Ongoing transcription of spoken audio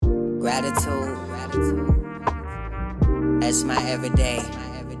Gratitude, that's my everyday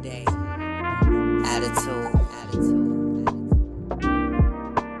attitude.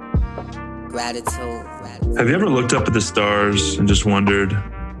 Gratitude. Have you ever looked up at the stars and just wondered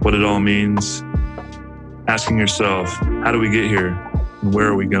what it all means? Asking yourself, how do we get here and where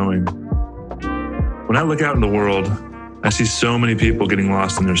are we going? When I look out in the world, I see so many people getting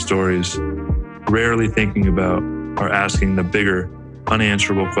lost in their stories, rarely thinking about or asking the bigger,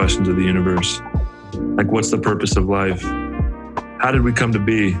 unanswerable questions of the universe. Like, what's the purpose of life? How did we come to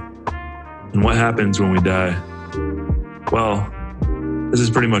be? And what happens when we die? Well, this is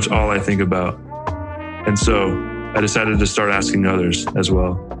pretty much all I think about. And so I decided to start asking others as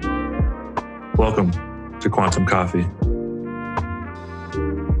well. Welcome to Quantum Coffee.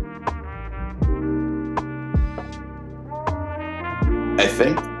 I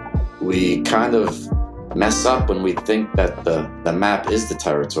think we kind of mess up when we think that the map is the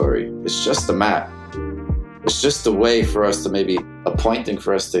territory. It's just a map. It's just a way for us to maybe a pointing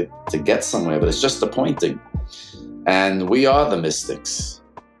for us to get somewhere, but it's just a pointing. And we are the mystics,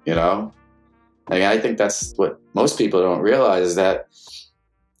 you know? I mean, I think that's what most people don't realize, is that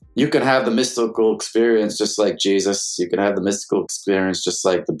you can have the mystical experience just like Jesus. You can have the mystical experience just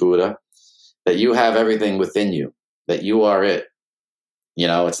like the Buddha, that you have everything within you, that you are it. You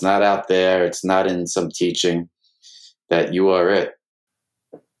know, it's not out there. It's not in some teaching, that you are it.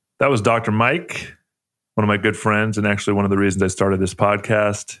 That was Dr. Mike, one of my good friends, and actually one of the reasons I started this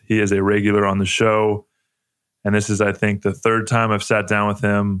podcast. He is a regular on the show. And this is, I think, the third time I've sat down with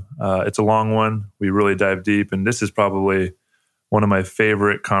him. It's a long one. We really dive deep. And this is probably one of my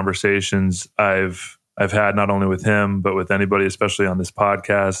favorite conversations I've had, not only with him, but with anybody, especially on this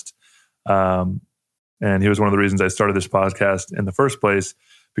podcast. And he was one of the reasons I started this podcast in the first place,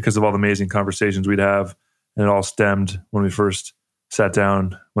 because of all the amazing conversations we'd have. And it all stemmed when we first sat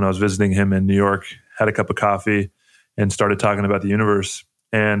down, when I was visiting him in New York, had a cup of coffee, and started talking about the universe.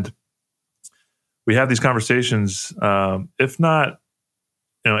 And we have these conversations, if not,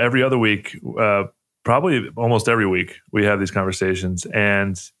 every other week, probably almost every week, we have these conversations.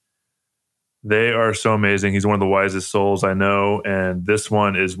 And they are so amazing. He's one of the wisest souls I know. And this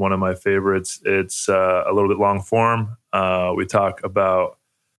one is one of my favorites. It's a little bit long form. We talk about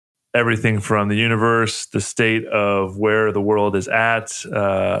everything from the universe, the state of where the world is at,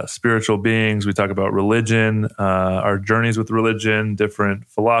 spiritual beings. We talk about religion, our journeys with religion, different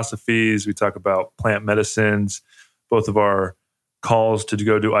philosophies. We talk about plant medicines, both of our calls to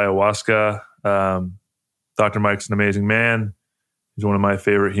go do ayahuasca. Dr. Mike's an amazing man. He's one of my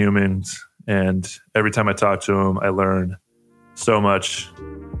favorite humans. And every time I talk to him, I learn so much.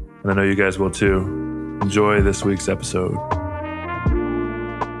 And I know you guys will too. Enjoy this week's episode.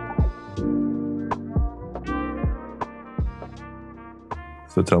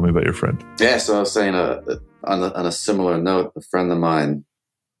 So tell me about your friend. Yeah, so I was saying on a similar note, a friend of mine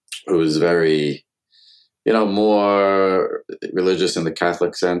who is very, more religious in the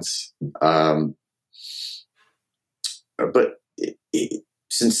Catholic sense, but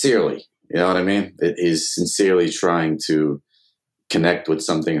sincerely, you know what I mean? He's sincerely trying to connect with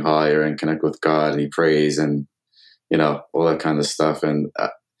something higher and connect with God, and he prays and, all that kind of stuff. And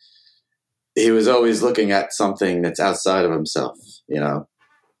he was always looking at something that's outside of himself, and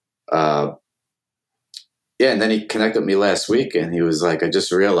then he connected with me last week, and he was like, I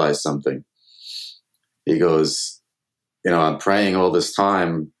just realized something. He goes, I'm praying all this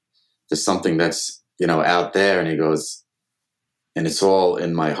time to something that's, out there. And he goes, and it's all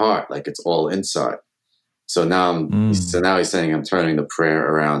in my heart, like it's all inside. So now he's saying I'm turning the prayer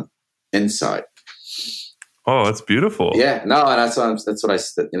around inside. Oh, that's beautiful. Yeah, no, and that's what I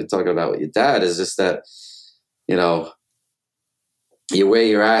talking about with your dad, is just that, you're where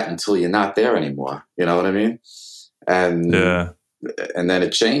you're at until you're not there anymore. You know what I mean? And and then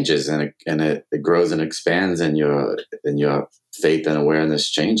it changes, and it grows and expands, and your faith and awareness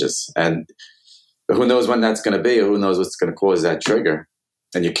changes. And who knows when that's going to be, or who knows what's going to cause that trigger?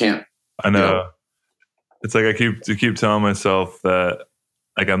 And you can't. I know. It's like I keep telling myself that,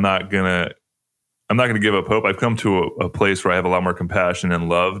 like, I'm not gonna give up hope. I've come to a place where I have a lot more compassion and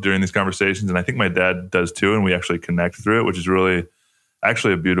love during these conversations, and I think my dad does too. And we actually connect through it, which is really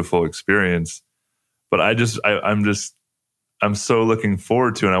actually a beautiful experience. But I'm so looking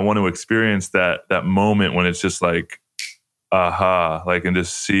forward to, and I want to experience that moment when it's just like, aha, like, and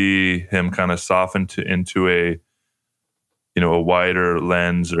just see him kind of soften into a wider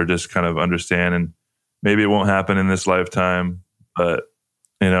lens, or just kind of understand. And maybe it won't happen in this lifetime, but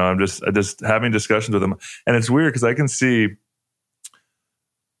I'm just having discussions with him. And it's weird because I can see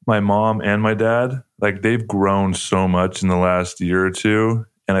my mom and my dad, like, they've grown so much in the last year or two.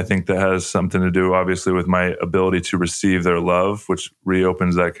 And I think that has something to do, obviously, with my ability to receive their love, which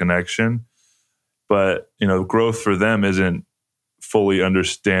reopens that connection. But, growth for them isn't fully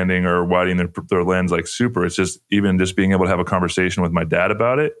understanding or widening their lens like super. It's just even just being able to have a conversation with my dad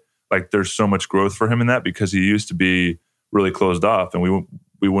about it. Like there's so much growth for him in that, because he used to be really closed off, and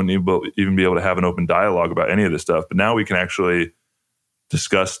we wouldn't even be able to have an open dialogue about any of this stuff. But now we can actually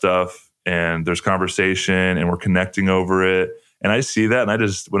discuss stuff, and there's conversation, and we're connecting over it. And I see that,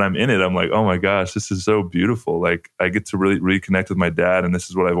 and when I'm in it, I'm like, oh my gosh, this is so beautiful. Like I get to really reconnect with my dad, and this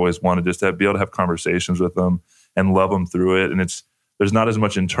is what I've always wanted, just to be able to have conversations with him and love him through it. And there's not as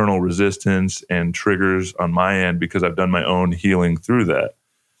much internal resistance and triggers on my end, because I've done my own healing through that.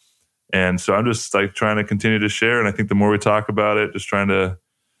 And so I'm just like trying to continue to share. And I think the more we talk about it, just trying to,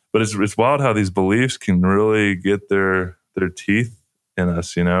 but it's wild how these beliefs can really get their teeth in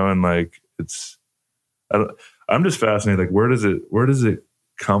us, and like I'm just fascinated. Like, where does it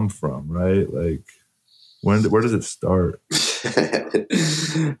come from? Right. Like where does it start?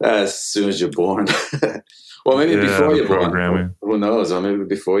 As soon as you're born. Well, maybe before you're born. Who knows? Or maybe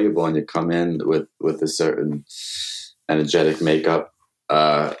before you're born, you come in with a certain energetic makeup,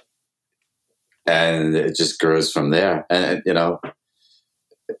 and it just grows from there. And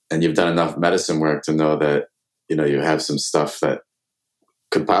and you've done enough medicine work to know that you have some stuff that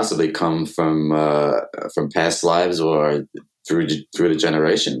could possibly come from past lives, or through the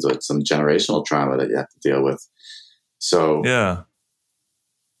generations, or some generational trauma that you have to deal with. So yeah,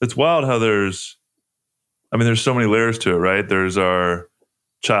 it's wild how there's so many layers to it, right? There's our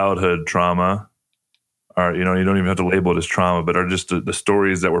childhood trauma, our, you don't even have to label it as trauma, but are just the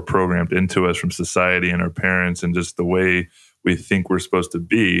stories that were programmed into us from society and our parents, and just the way we think we're supposed to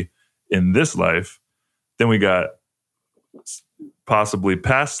be in this life. Then we got possibly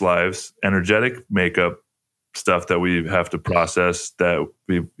past lives, energetic makeup stuff that we have to process, that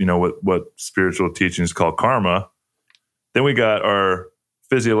we, what spiritual teachings call karma. Then we got our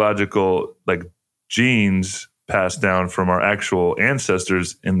physiological, like, genes passed down from our actual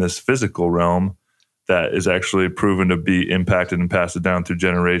ancestors in this physical realm that is actually proven to be impacted and passed down through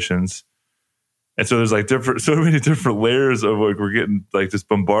generations. And so there's like so many different layers of, like, we're getting like just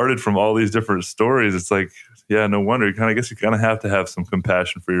bombarded from all these different stories. It's like, yeah, no wonder. I guess you kind of have to have some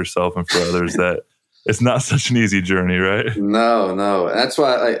compassion for yourself and for others, that it's not such an easy journey, right? No. That's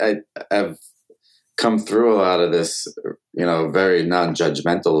why I've come through a lot of this, very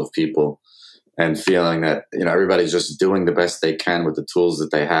non-judgmental of people, and feeling that, everybody's just doing the best they can with the tools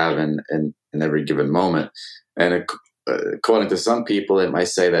that they have in every given moment. And according to some people, it might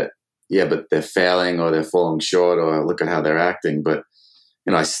say that, yeah, but they're failing, or they're falling short, or look at how they're acting. But,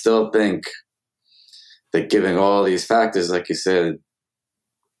 I still think that giving all these factors, like you said,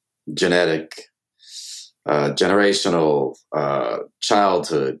 genetic, generational,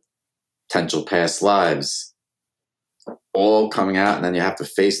 childhood, potential past lives, all coming out, and then you have to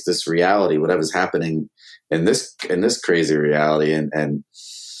face this reality, whatever's happening in this crazy reality, and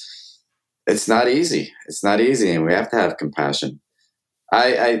it's not easy. It's not easy, and we have to have compassion.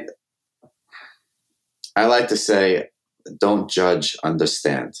 I like to say, don't judge,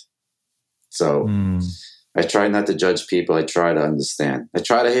 understand. So I try not to judge people. I try to understand. I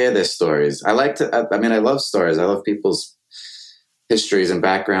try to hear their stories. I love stories. I love people's histories and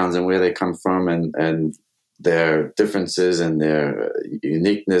backgrounds, and where they come from, and their differences, and their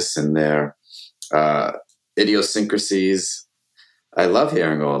uniqueness, and their idiosyncrasies. I love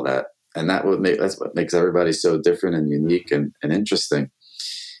hearing all that. And that's what makes everybody so different and unique and interesting.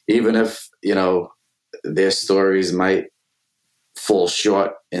 Even if, their stories might fall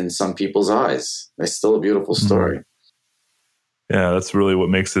short in some people's eyes, it's still a beautiful story. Yeah, that's really what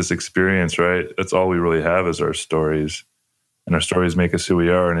makes this experience, right? That's all we really have is our stories. And our stories make us who we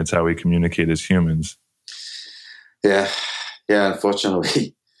are, and it's how we communicate as humans. Yeah.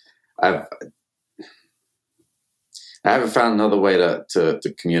 Unfortunately, I haven't found another way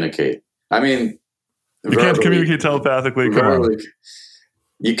to communicate. I mean, you can't communicate telepathically. Come on.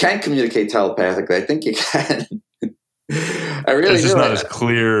 You can communicate telepathically. I think you can. I really It's just not as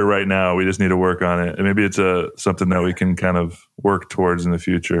clear right now. We just need to work on it, and maybe it's something that we can kind of work towards in the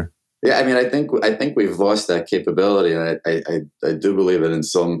future. Yeah, I mean, I think we've lost that capability, and I do believe that in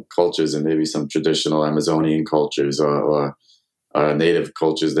some cultures, and maybe some traditional Amazonian cultures or native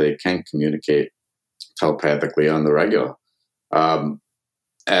cultures, they can communicate telepathically on the regular.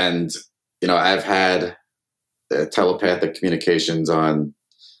 And I've had telepathic communications on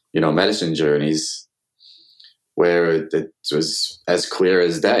medicine journeys where it was as clear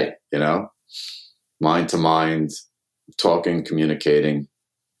as day. Mind to mind, talking, communicating.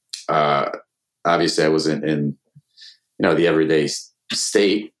 Obviously, I wasn't in the everyday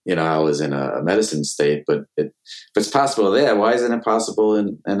state. I was in a medicine state, but if it's possible there, why isn't it possible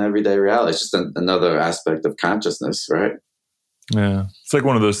in everyday reality? It's just another aspect of consciousness, right? Yeah. It's like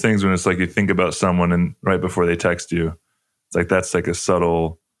one of those things when it's like you think about someone and right before they text you, it's like that's like a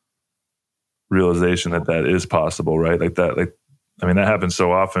subtle realization that is possible, right? Like that, that happens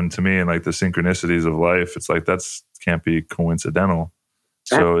so often to me, and like the synchronicities of life. It's like that's can't be coincidental.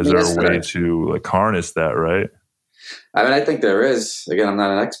 So is there a way to like harness that, right? I think there is. Again, I'm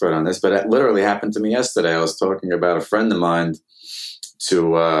not an expert on this, but it literally happened to me yesterday. I was talking about a friend of mine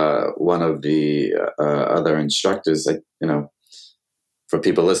to one of the other instructors. For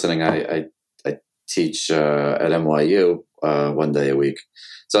people listening, I teach at NYU 1 day a week.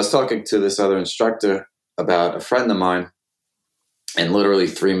 So I was talking to this other instructor about a friend of mine, and literally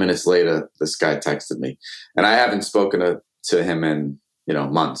 3 minutes later, this guy texted me, and I haven't spoken to him in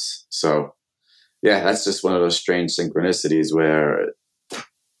months. So yeah, that's just one of those strange synchronicities where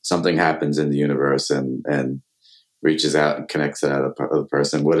something happens in the universe and reaches out and connects to that other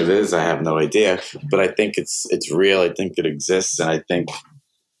person. What it is, I have no idea, but I think it's real. I think it exists, and I think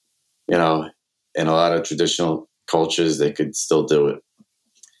in a lot of traditional cultures they could still do it.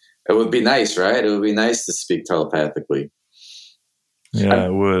 It would be nice, right? It would be nice to speak telepathically. Yeah,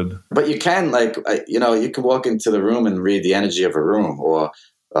 it would. But you can, you can walk into the room and read the energy of a room, or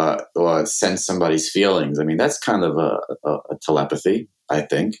sense somebody's feelings. I mean, that's kind of a telepathy, I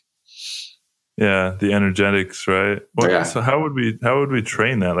think. Yeah, the energetics, right? So how would we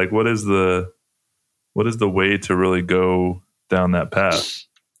train that? Like, what is the way to really go down that path?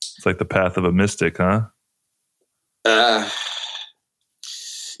 It's like the path of a mystic, huh?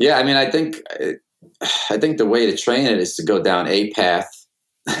 Yeah, I think the way to train it is to go down a path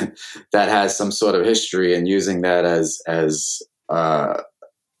that has some sort of history, and using that as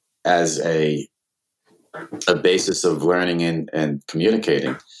a basis of learning and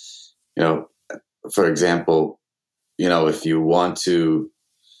communicating. For example, if you want to,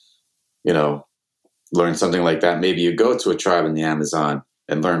 learn something like that, maybe you go to a tribe in the Amazon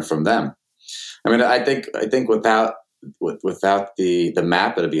and learn from them. I think without the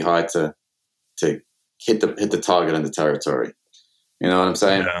map, it'd be hard to hit the target on the territory. You know what I'm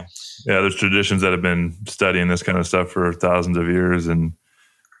saying? Yeah. There's traditions that have been studying this kind of stuff for thousands of years, and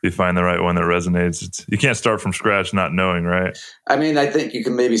you find the right one that resonates. You can't start from scratch not knowing, right? I think you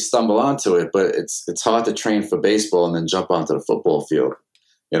can maybe stumble onto it, but it's hard to train for baseball and then jump onto the football field.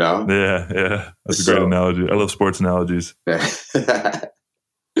 Yeah. That's a great analogy. I love sports analogies. Yeah.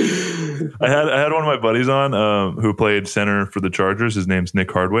 I had one of my buddies on who played center for the Chargers. His name's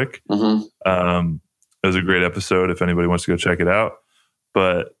Nick Hardwick. Mm-hmm. It was a great episode if anybody wants to go check it out.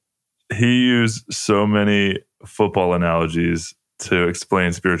 But he used so many football analogies to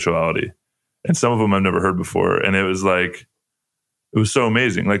explain spirituality. And some of them I've never heard before. And it was so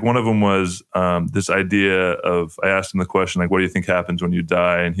amazing. Like one of them was this idea of, I asked him the question, like, what do you think happens when you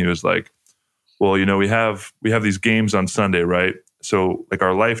die? And he was like, well, we have these games on Sunday, right? So like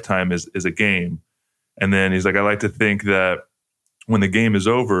our lifetime is a game. And then he's like, I like to think that when the game is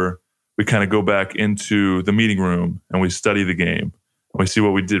over, we kind of go back into the meeting room and we study the game. And we see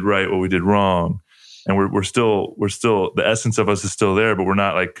what we did right, what we did wrong. And we're still, the essence of us is still there, but we're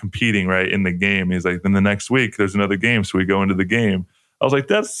not like competing right in the game. He's like, then the next week there's another game. So we go into the game. I was like,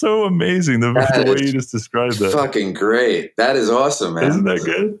 that's so amazing. The way you just described that. Fucking great. That is awesome, man. Isn't that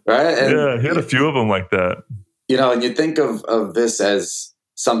good? Right? And, yeah. He had a few of them like that. And you think of this as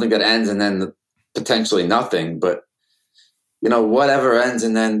something that ends and then potentially nothing, but whatever ends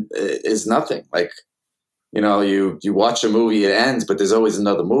and then is nothing. Like, you watch a movie, it ends, but there's always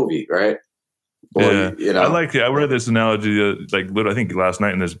another movie, right? Or, yeah. I read this analogy, I think last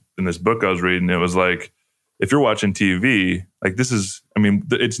night in this book I was reading, it was like, if you're watching TV, like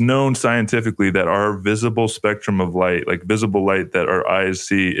it's known scientifically that our visible spectrum of light, like visible light that our eyes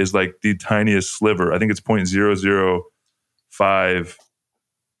see, is like the tiniest sliver. I think it's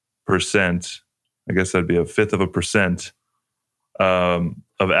 0.005%. I guess that'd be 1/5%.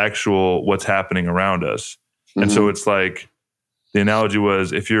 Of actual what's happening around us. Mm-hmm. And so it's like, the analogy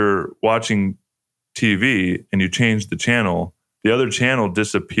was, if you're watching TV and you change the channel, the other channel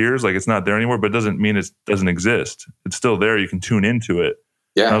disappears, like it's not there anymore, but it doesn't mean it doesn't exist. It's still there. You can tune into it.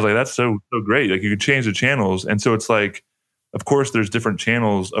 Yeah. And I was like, that's so great. Like you can change the channels. And so it's like, of course, there's different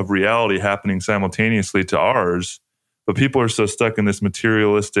channels of reality happening simultaneously to ours, but people are so stuck in this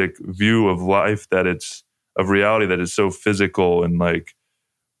materialistic view of life of reality that is so physical, and like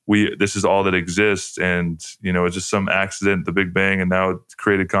this is all that exists, and it's just some accident, the Big Bang, and now it's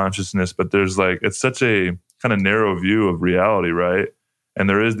created consciousness. But there's it's such a kind of narrow view of reality, right? And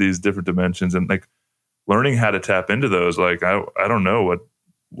there is these different dimensions, and like learning how to tap into those. Like, I don't know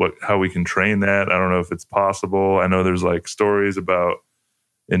how we can train that. I don't know if it's possible. I know there's like stories about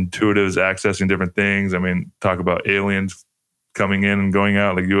intuitives accessing different things. I mean, talk about aliens coming in and going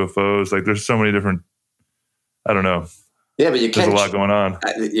out, like UFOs. Like, there's so many different, I don't know. Yeah, but there's a lot going on.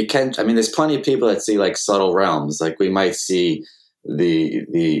 You can't, I mean, there's plenty of people that see like subtle realms. Like, we might see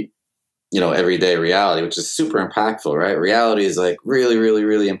the everyday reality, which is super impactful, right? Reality is like really, really,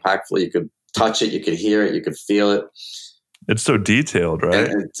 really impactful. You could touch it, you could hear it, you could feel it. It's so detailed, right?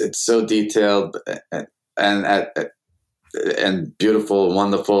 And it's so detailed and beautiful and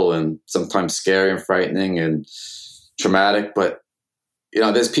wonderful, and sometimes scary and frightening and traumatic. But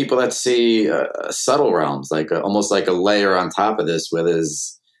there's people that see subtle realms, like almost like a layer on top of this, where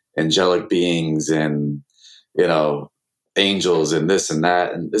there's angelic beings and angels and this and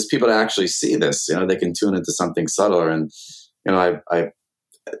that. And there's people that actually see this. They can tune into something subtler. And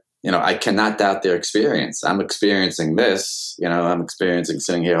I cannot doubt their experience. I'm experiencing this. I'm experiencing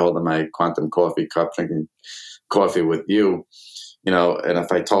sitting here holding my quantum coffee cup, drinking coffee with you. And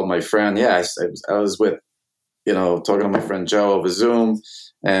if I told my friend, I was with, talking to my friend Joe over Zoom,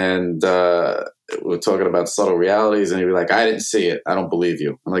 and we're talking about subtle realities, and he'd be like, "I didn't see it. I don't believe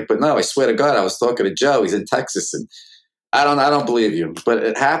you." I'm like, "But no, I swear to God, I was talking to Joe. He's in Texas, and I don't believe you." But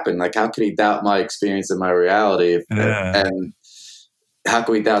it happened. Like, how could he doubt my experience and my reality? And how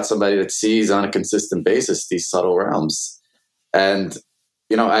can we doubt somebody that sees on a consistent basis these subtle realms? And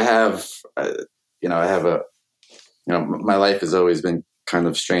I have my life has always been kind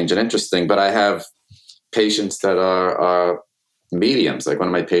of strange and interesting, but I have patients that are mediums. Like, one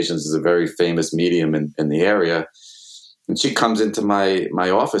of my patients is a very famous medium in the area, and she comes into my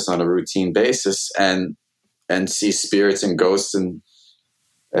office on a routine basis and sees spirits and ghosts and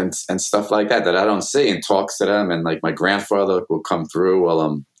stuff like that I don't see, and talks to them. And like, my grandfather will come through while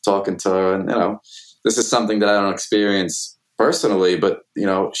I'm talking to her, and this is something that I don't experience personally, but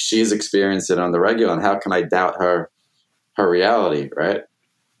she's experienced it on the regular. And how can I doubt her reality, right?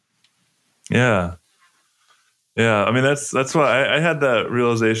 Yeah. I mean, that's why I had that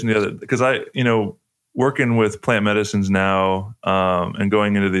realization the other, because I working with plant medicines now, and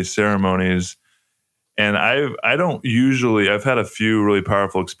going into these ceremonies. And I don't usually, I've had a few really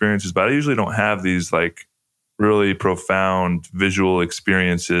powerful experiences, but I usually don't have these like really profound visual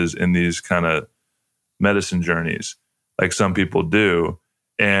experiences in these kind of medicine journeys like some people do.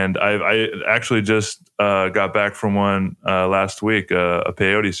 And I actually just got back from one last week, a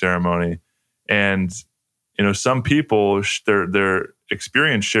peyote ceremony. And, some people, their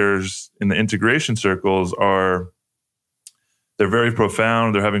experience shares in the integration circles they're very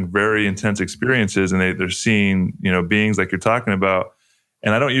profound. They're having very intense experiences, and they're seeing, beings like you're talking about.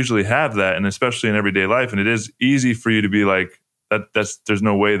 And I don't usually have that, and especially in everyday life. And it is easy for you to be like, there's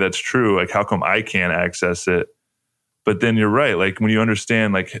no way that's true. Like, how come I can't access it? But then you're right. Like, when you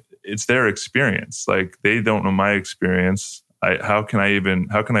understand, like, it's their experience. Like, they don't know my experience. How can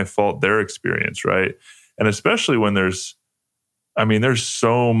I fault their experience, right? And especially when there's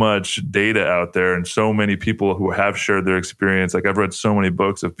so much data out there and so many people who have shared their experience. Like, I've read so many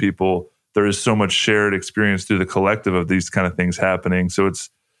books of people. There is so much shared experience through the collective of these kind of things happening. So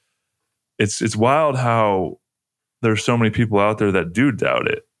it's wild how there's so many people out there that do doubt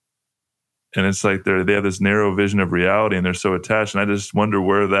it. And it's like they have this narrow vision of reality, and they're so attached. And I just wonder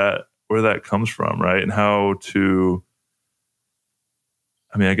where that comes from, right? And how to,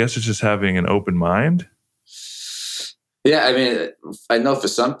 I guess it's just having an open mind. Yeah, I know for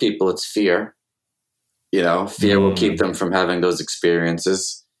some people it's fear. Fear will keep them from having those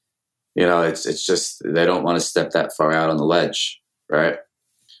experiences. It's just they don't want to step that far out on the ledge, right?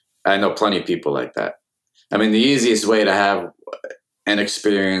 I know plenty of people like that. The easiest way to have an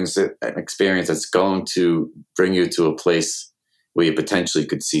experience that's going to bring you to a place where you potentially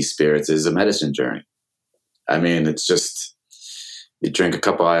could see spirits is a medicine journey. It's just, you drink a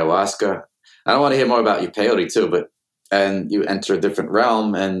cup of ayahuasca. I don't want to hear more about your peyote too, and you enter a different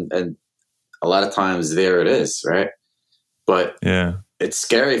realm, and a lot of times there it is, right? But yeah, it's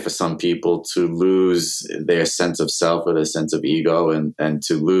scary for some people to lose their sense of self or their sense of ego, and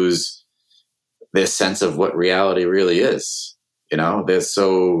to lose their sense of what reality really is. They're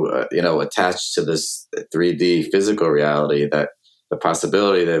so attached to this 3D physical reality that the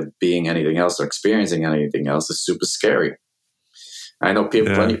possibility of being anything else or experiencing anything else is super scary. I know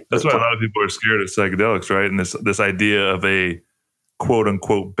people. Yeah. That's why a lot of people are scared of psychedelics, right? And this idea of a quote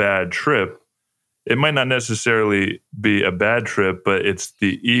unquote bad trip, it might not necessarily be a bad trip, but it's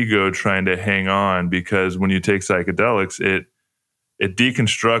the ego trying to hang on, because when you take psychedelics, it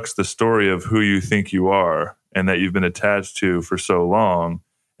deconstructs the story of who you think you are and that you've been attached to for so long.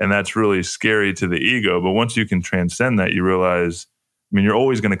 And that's really scary to the ego. But once you can transcend that, you realize, I mean, you're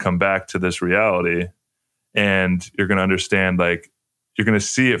always going to come back to this reality, and you're going to understand, like, you're going to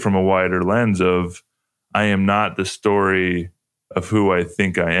see it from a wider lens of, I am not the story of who I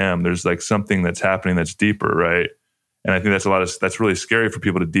think I am. There's like something that's happening that's deeper, right? And I think that's really scary for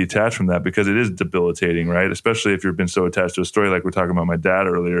people to detach from that, because it is debilitating, right? Especially if you've been so attached to a story, like we're talking about my dad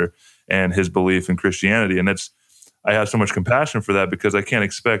earlier and his belief in Christianity. And I have so much compassion for that, because I can't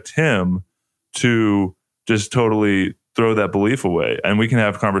expect him to just totally throw that belief away. And we can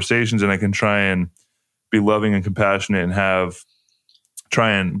have conversations, and I can try and be loving and compassionate and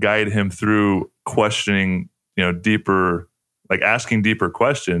try and guide him through questioning, deeper, like asking deeper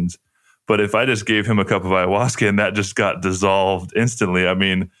questions. But if I just gave him a cup of ayahuasca and that just got dissolved instantly, I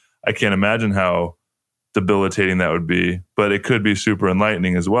mean, I can't imagine how debilitating that would be. But it could be super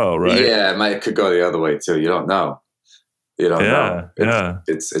enlightening as well, right? Yeah, it could go the other way too. You don't know. You don't know.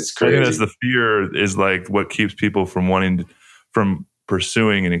 It's crazy. I think that's the fear, is like what keeps people from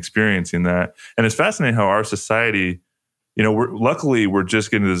pursuing and experiencing that. And it's fascinating how our society, we're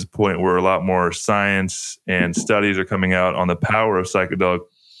just getting to this point where a lot more science and studies are coming out on the power of psychedelic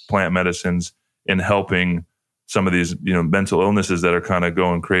plant medicines in helping some of these, mental illnesses that are kind of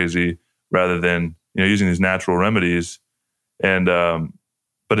going crazy, rather than, using these natural remedies. And,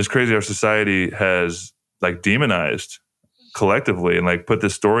 but it's crazy our society has like demonized collectively and like put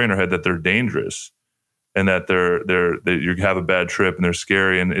this story in our head that they're dangerous, and that that you have a bad trip and they're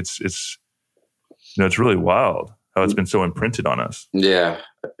scary. And it's really wild how it's been so imprinted on us. Yeah.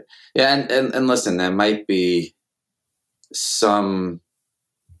 Yeah. And listen, there might be some,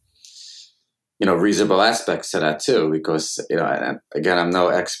 reasonable aspects to that too, because, again, I'm no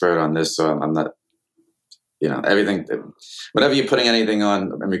expert on this, so I'm not, everything, whenever you're putting anything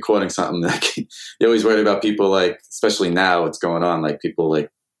on and recording something, like, you're always worried about people, like, especially now what's going on, like people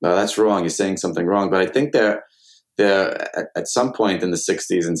like, no, that's wrong. You're saying something wrong. But I think there at some point in the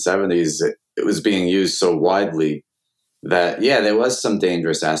 60s and 70s, it was being used so widely that, yeah, there was some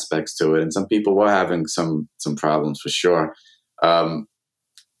dangerous aspects to it. And some people were having some problems for sure. But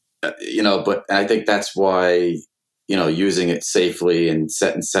I think that's why, using it safely and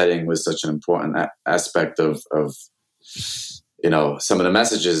setting was such an important aspect of some of the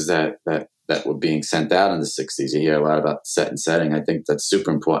messages that were being sent out in the 60s. You hear a lot about set and setting. I think that's super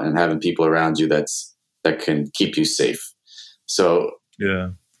important, and having people around you that can keep you safe. So, yeah,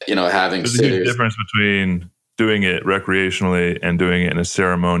 having there's a huge difference between doing it recreationally and doing it in a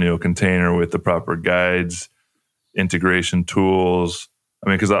ceremonial container with the proper guides, integration tools. I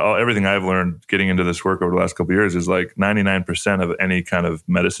mean, because everything I've learned getting into this work over the last couple of years is like 99% of any kind of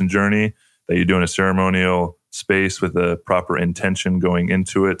medicine journey that you do in a ceremonial space with a proper intention going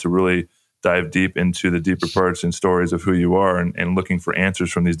into it, to really dive deep into the deeper parts and stories of who you are, and looking for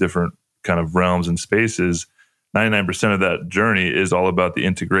answers from these different kind of realms and spaces. 99% of that journey is all about the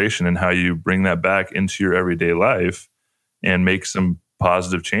integration and how you bring that back into your everyday life and make some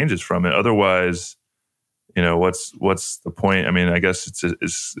positive changes from it. Otherwise, what's the point? I mean, I guess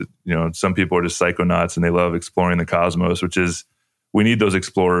it's some people are just psychonauts and they love exploring the cosmos, which is, we need those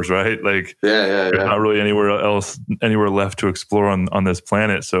explorers, right? Like, there's not really anywhere left to explore on this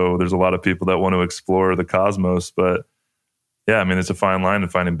planet. So there's a lot of people that want to explore the cosmos, but yeah, I mean, it's a fine line in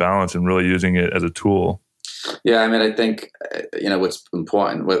finding balance and really using it as a tool. Yeah, I mean, I think, what's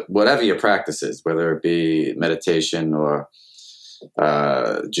important, whatever your practice is, whether it be meditation or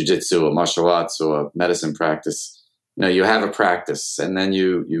jiu-jitsu or martial arts or medicine practice, you have a practice, and then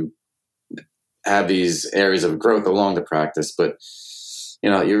you have these areas of growth along the practice. But,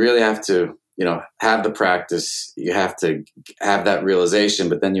 you really have to, have the practice, you have to have that realization,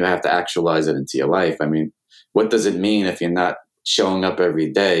 but then you have to actualize it into your life. I mean, what does it mean if you're not showing up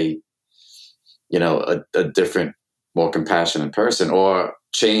every day, a different, more compassionate person, or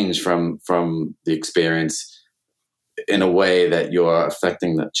change from the experience in a way that you're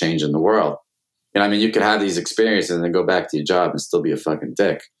affecting the change in the world? I mean, you could have these experiences and then go back to your job and still be a fucking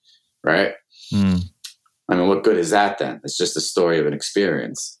dick, right? I mean, what good is that then? It's just a story of an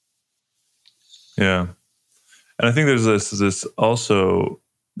experience. Yeah. And I think there's this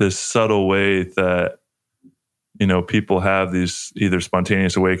subtle way that, people have these either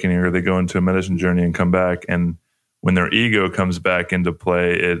spontaneous awakening, or they go into a medicine journey and come back. And when their ego comes back into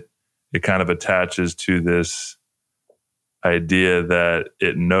play, it kind of attaches to this idea that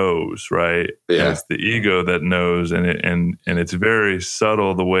it knows, right? Yeah. And it's the ego that knows, and it's very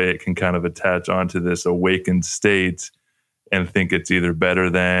subtle the way it can kind of attach onto this awakened state and think it's either better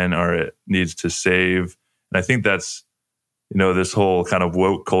than, or it needs to save. And I think that's, this whole kind of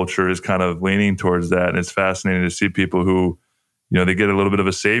woke culture is kind of leaning towards that. And it's fascinating to see people who, they get a little bit of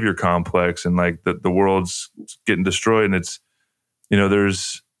a savior complex, and like the world's getting destroyed. And it's,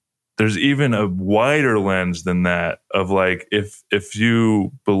 there's even a wider lens than that of like, if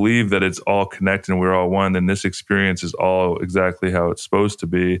you believe that it's all connected and we're all one, then this experience is all exactly how it's supposed to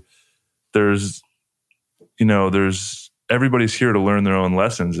be. There's everybody's here to learn their own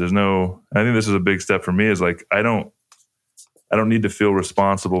lessons. I think this is a big step for me, is like, I don't need to feel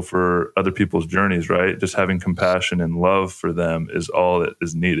responsible for other people's journeys, right? Just having compassion and love for them is all that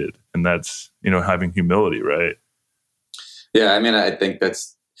is needed. And that's, having humility, right? Yeah. I mean, I think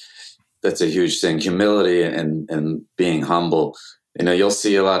that's a huge thing. Humility and being humble. You'll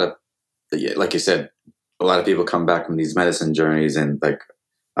see a lot of, like you said, a lot of people come back from these medicine journeys and like,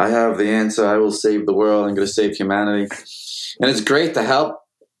 I have the answer. I will save the world. I'm going to save humanity. And it's great to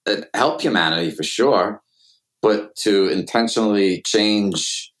help humanity for sure. But to intentionally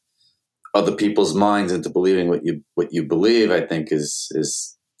change other people's minds into believing what you believe, I think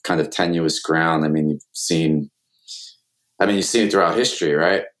is kind of tenuous ground. I mean, you've seen it throughout history,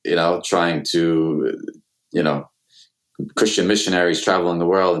 right? Trying to, Christian missionaries traveling the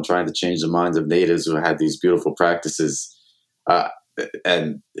world and trying to change the minds of natives who had these beautiful practices.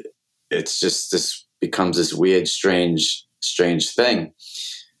 And it's just, this becomes this weird, strange thing.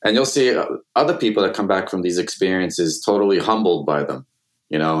 And you'll see other people that come back from these experiences totally humbled by them,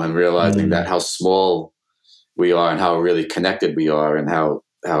 and realizing that how small we are and how really connected we are and how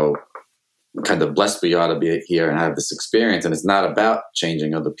kind of blessed we are to be here and have this experience. And it's not about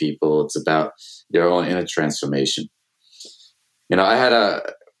changing other people. It's about your own inner transformation. I had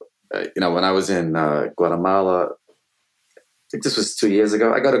when I was in Guatemala, I think this was 2 years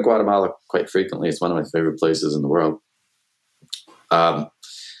ago. I go to Guatemala quite frequently. It's one of my favorite places in the world.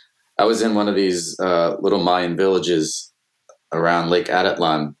 I was in one of these little Mayan villages around Lake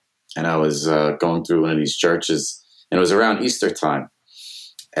Atitlan, and I was going through one of these churches, and it was around Easter time.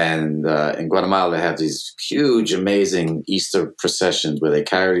 And in Guatemala, they have these huge, amazing Easter processions where they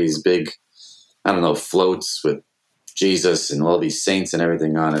carry these big, floats with Jesus and all these saints and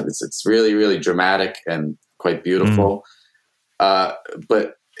everything on it. It's really, really dramatic and quite beautiful.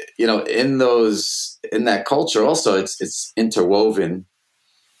 But in that culture also, it's interwoven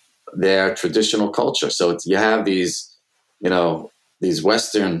their traditional culture. So you have these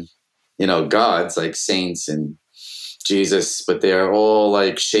Western, gods like saints and Jesus, but they're all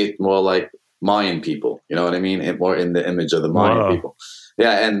like shaped more like Mayan people. You know what I mean? And more in the image of the Mayan people.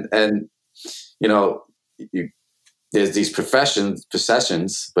 Yeah, and there's these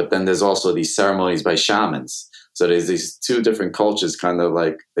processions, but then there's also these ceremonies by shamans. So there's these two different cultures kind of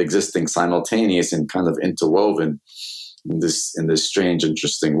like existing simultaneous and kind of interwoven in this strange,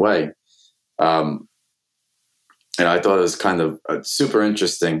 interesting way. I thought it was kind of super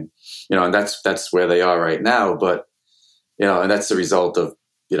interesting, and that's where they are right now. But, and that's the result of,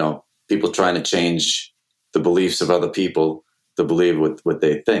 people trying to change the beliefs of other people to believe what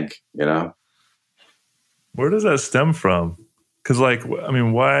they think, Where does that stem from? Because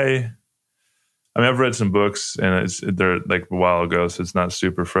why? I've read some books and they're like a while ago, so it's not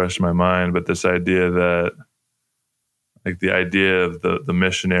super fresh in my mind, but this idea that, like the idea of the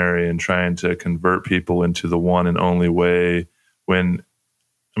missionary and trying to convert people into the one and only way, when,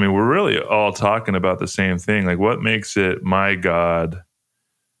 we're really all talking about the same thing. Like, what makes it my God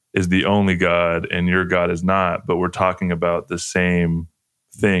is the only God and your God is not, but we're talking about the same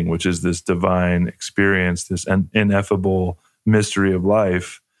thing, which is this divine experience, this ineffable mystery of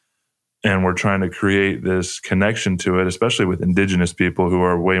life. And we're trying to create this connection to it, especially with indigenous people who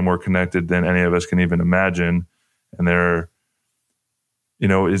are way more connected than any of us can even imagine. And they're,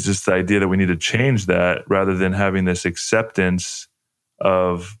 it's just the idea that we need to change that rather than having this acceptance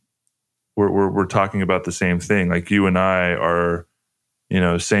of we're talking about the same thing. Like you and I are,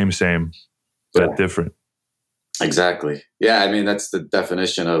 same, but different. Exactly. Yeah. That's the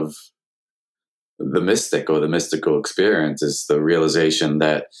definition of the mystic or the mystical experience, is the realization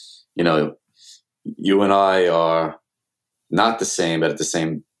that, you and I are not the same, but at the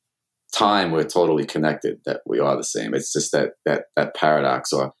same time, we're totally connected, that we are the same. It's just that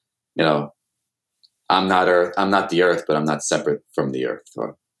paradox, or, I'm not the earth, but I'm not separate from the earth,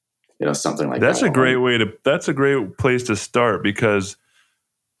 or, something like that. That's a great place to start, because,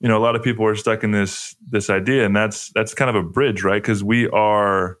 a lot of people are stuck in this idea, and that's kind of a bridge, right? Because we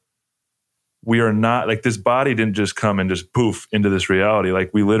are not, like, this body didn't just come and just poof into this reality. Like,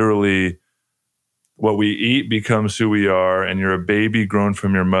 we literally, what we eat becomes who we are, and you're a baby grown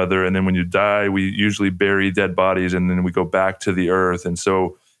from your mother. And then when you die, we usually bury dead bodies, and then we go back to the earth. And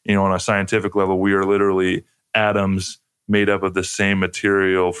so, on a scientific level, we are literally atoms made up of the same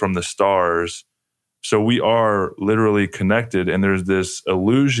material from the stars. So we are literally connected, and there's this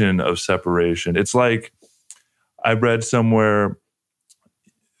illusion of separation. It's like I read somewhere,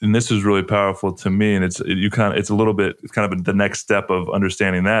 and this is really powerful to me, and it's kind of the next step of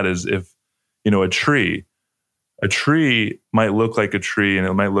understanding that is if, a tree might look like a tree and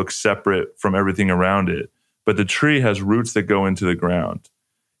it might look separate from everything around it, but the tree has roots that go into the ground.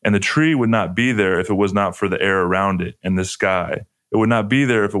 And the tree would not be there if it was not for the air around it and the sky. It would not be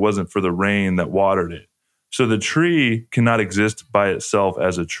there if it wasn't for the rain that watered it. So the tree cannot exist by itself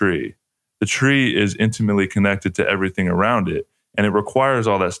as a tree. The tree is intimately connected to everything around it, and it requires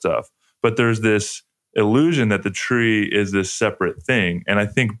all that stuff. But there's this illusion that the tree is this separate thing. And I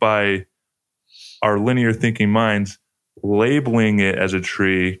think by our linear thinking minds, labeling it as a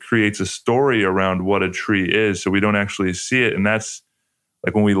tree creates a story around what a tree is, so we don't actually see it. And that's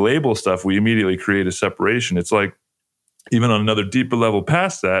like when we label stuff, we immediately create a separation. It's like, even on another deeper level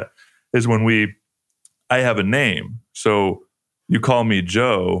past that, is when I have a name. So you call me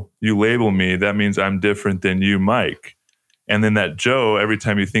Joe, you label me, that means I'm different than you, Mike. And then that Joe, every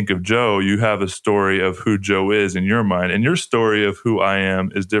time you think of Joe, you have a story of who Joe is in your mind. And your story of who I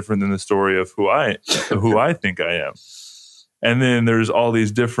am is different than the story of who I think I am. And then there's all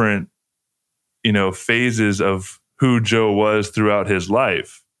these different, phases of who Joe was throughout his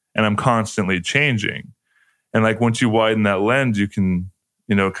life. And I'm constantly changing. And like once you widen that lens, you can,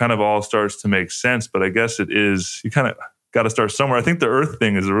 kind of all starts to make sense. But I guess you kind of got to start somewhere. I think the earth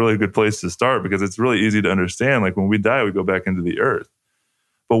thing is a really good place to start because it's really easy to understand. Like when we die, we go back into the earth.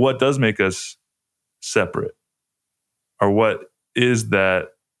 But what does make us separate? Or what is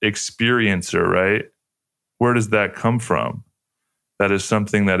that experiencer, right? Where does that come from? That is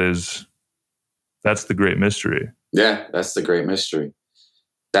something that's the great mystery. Yeah, that's the great mystery.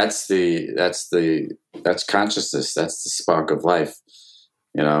 That's consciousness. That's the spark of life.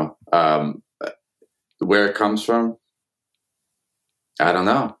 Where it comes from, I don't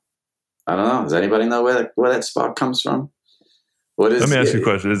know. Does anybody know where that spark comes from? Let me ask you a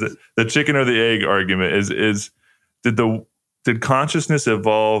question. Is it the chicken or the egg argument? Did consciousness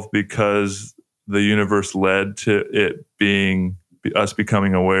evolve because the universe led to it being us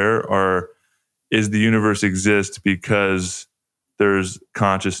becoming aware, or is the universe exist because there's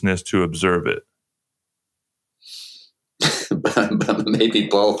consciousness to observe it? But maybe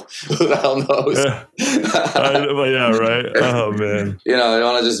both. Who the hell knows? Yeah, right. Oh man. I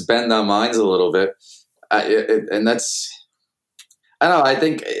want to just bend our minds a little bit, and that's. I don't know. I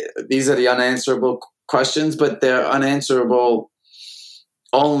think these are the unanswerable questions, but they're unanswerable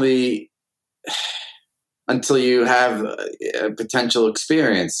only until you have a potential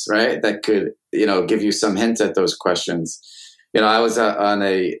experience, right? That could, give you some hints at those questions. I was on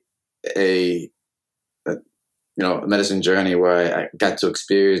a medicine journey where I got to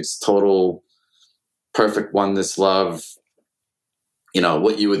experience total perfect oneness love.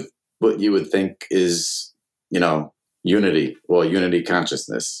 What you would think is, unity or unity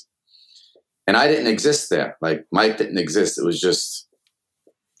consciousness. And I didn't exist there. Like Mike didn't exist. It was just,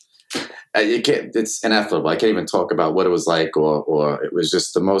 it's ineffable. I can't even talk about what it was like, or it was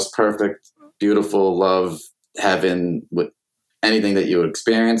just the most perfect, beautiful love, heaven, with anything that you would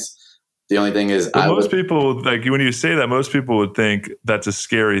experience. The only thing is, people, like when you say that, most people would think that's a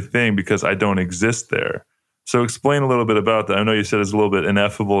scary thing because I don't exist there. So explain a little bit about that. I know you said it's a little bit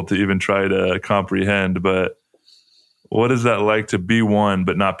ineffable to even try to comprehend, but what is that like to be one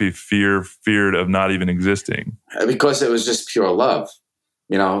but not be feared of not even existing? Because it was just pure love.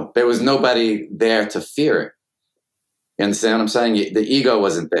 There was nobody there to fear it. You understand what I'm saying? The ego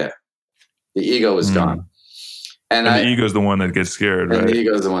wasn't there. The ego was gone. And the ego is the one that gets scared, right? And the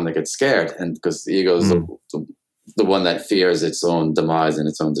ego is the one that gets scared. And because the ego is the one that fears its own demise and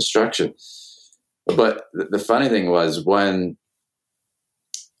its own destruction. But the funny thing was when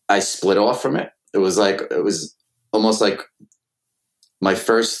I split off from it, it was almost like my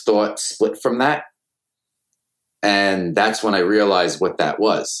first thought split from that. And that's when I realized what that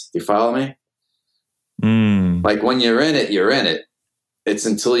was. Do you follow me? Like when you're in it, you're in it. It's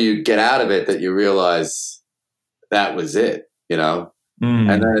until you get out of it that you realize that was it, And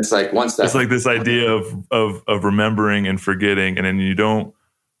then it's like once that... It's like this idea of remembering and forgetting, and then you don't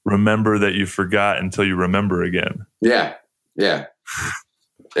remember that you forgot until you remember again. Yeah.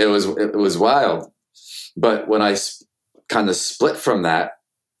 It was wild. But when I kind of split from that,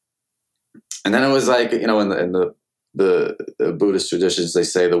 and then it was like, in the Buddhist traditions, they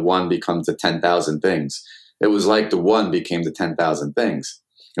say the one becomes the 10,000 things. It was like the one became the 10,000 things.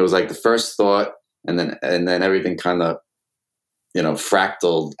 It was like the first thought, and then everything kind of,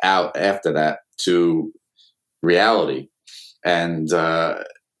 fractaled out after that to reality. And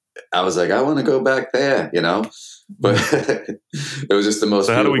I was like, I want to go back there, but it was just the most.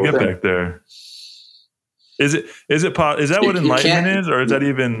 So how do we get thing. back there? Is that what enlightenment is, or is that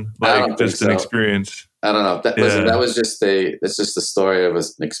even like just an experience? I don't know. Listen, that was just it's just the story of an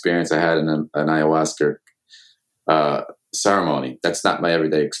experience I had in an ayahuasca ceremony. That's not my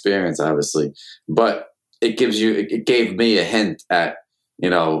everyday experience, obviously, but it gave me a hint at,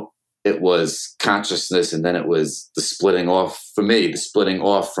 it was consciousness, and then it was the splitting off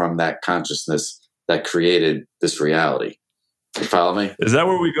from that consciousness that created this reality. You follow me? Is that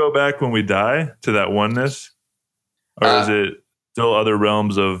where we go back when we die, to that oneness? Or is it still other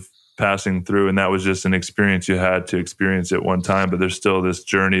realms of passing through, and that was just an experience you had to experience at one time, but there's still this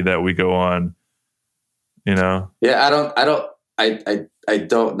journey that we go on, Yeah, I don't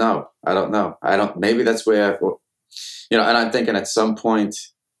know. Maybe that's where, and I'm thinking at some point,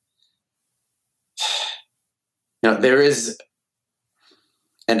 there is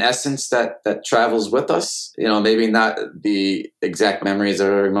an essence that travels with us, maybe not the exact memories of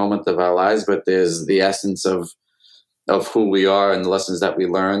every moment of our lives, but there's the essence of who we are and the lessons that we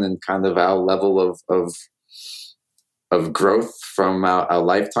learn, and kind of our level of growth from our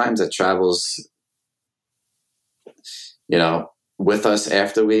lifetimes that travels, with us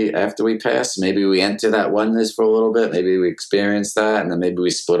after we pass. Maybe we enter that oneness for a little bit. Maybe we experience that, and then maybe we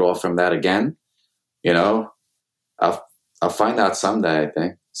split off from that again. I'll find out someday, I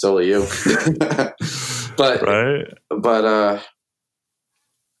think. So will you. But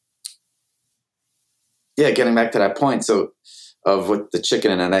getting back to that point, so of what the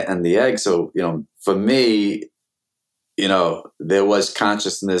chicken and the egg. So, for me, there was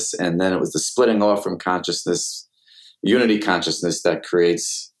consciousness, and then it was the splitting off from consciousness, unity consciousness, that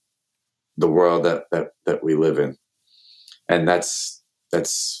creates the world that we live in. And that's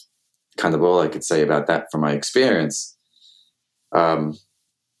kind of all I could say about that from my experience.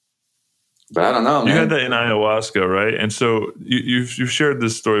 But I don't know, man. You had that in ayahuasca, right? And so you've shared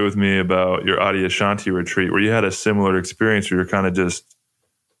this story with me about your Adyashanti retreat, where you had a similar experience where you're kind of just,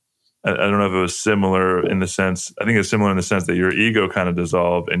 I don't know if it was similar in the sense, I think it's similar in the sense that your ego kind of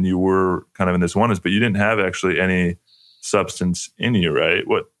dissolved and you were kind of in this oneness, but you didn't have actually any substance in you, right?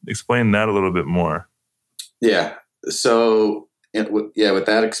 Explain that a little bit more. Yeah. So, with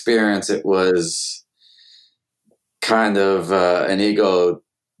that experience, it was kind of an ego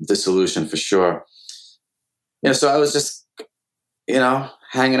dissolution for sure. So I was just,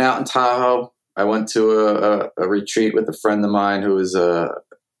 hanging out in Tahoe. I went to a retreat with a friend of mine who was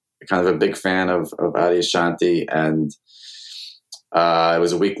kind of a big fan of Adyashanti, and it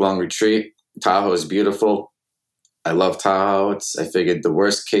was a week-long retreat. Tahoe is beautiful. I love Tahoe. I figured the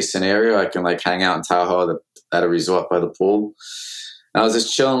worst case scenario, I can hang out in Tahoe at a resort by the pool. And I was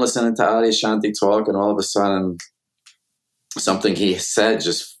just chilling, listening to Adyashanti talk, and all of a sudden, something he said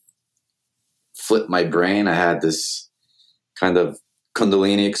just flipped my brain. I had this kind of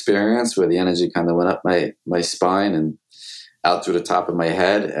Kundalini experience where the energy kind of went up my spine and out through the top of my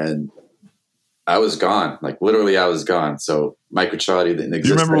head, and I was gone. Literally, I was gone. So microcharity didn't exist. Do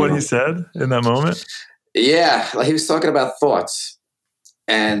you remember anymore. what he said in that moment? Yeah, he was talking about thoughts,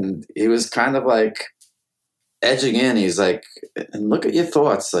 and he was kind of edging in. He's like, and look at your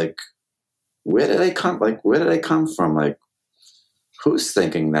thoughts. Where did they come? Where did they come from? Who's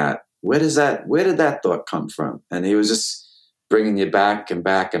thinking that? Where did that thought come from? And he was just bringing you back and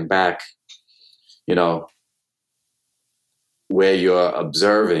back and back, where you're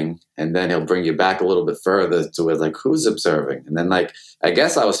observing, and then he'll bring you back a little bit further to where who's observing? And then I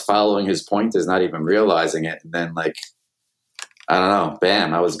guess I was following his pointers, not even realizing it. And then I don't know,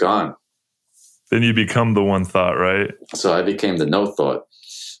 bam, I was gone. Then you become the one thought, right? So I became the no thought.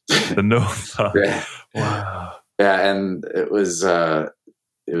 The no thought. Yeah. Wow. Yeah, and it was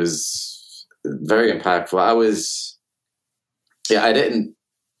very impactful.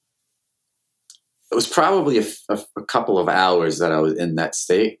 It was probably a couple of hours that I was in that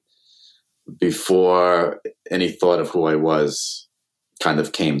state before any thought of who I was kind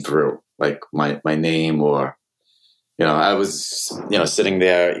of came through, my name, or, I was, sitting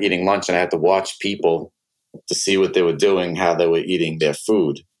there eating lunch, and I had to watch people to see what they were doing, how they were eating their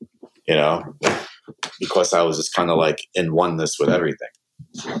food, because I was just kind of in oneness with everything.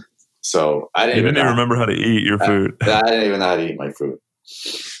 So I didn't even remember how to eat your food. I didn't even know how to eat my food.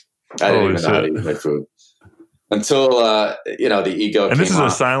 I didn't even know how to eat my food until the ego. And this is on.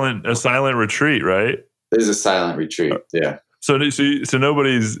 a silent retreat, right? This is a silent retreat. Yeah. So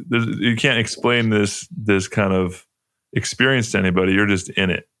you can't explain this kind of experience to anybody. You're just in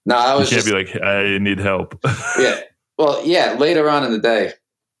it. No, I was. You can't be I need help. Yeah. Well, yeah. Later on in the day,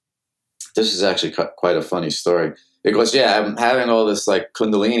 this is actually quite a funny story. because I'm having all this like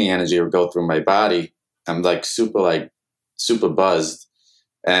Kundalini energy go through my body. I'm like super buzzed,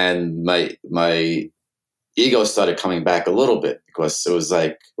 and my ego started coming back a little bit because it was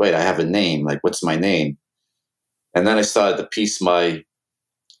like, wait, I have a name. Like, what's my name? And then I started to piece my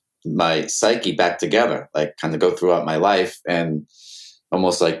psyche back together, like kind of go throughout my life and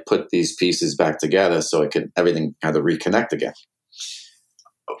almost like put these pieces back together so everything kind of reconnect again.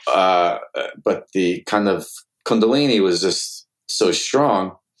 But the kind of Kundalini was just so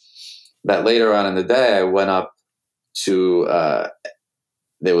strong that later on in the day, I went up to,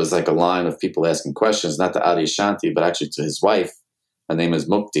 there was like a line of people asking questions, not to Adyashanti, but actually to his wife. Her name is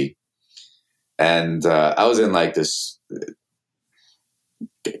Mukti. And I was in like this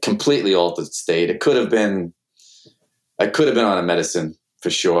completely altered state. I could have been on a medicine for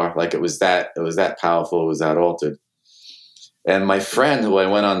sure. Like it was that powerful. It was that altered. And my friend who I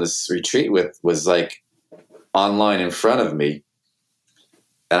went on this retreat with was like online in front of me.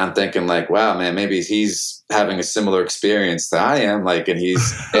 And I'm thinking like, wow, man, maybe he's having a similar experience that I am. Like, and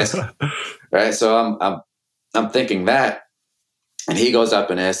he's asking, right. So I'm thinking that, and he goes up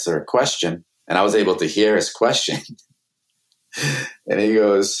and asks her a question, and I was able to hear his question. And he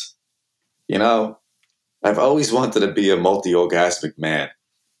goes, I've always wanted to be a multi-orgasmic man.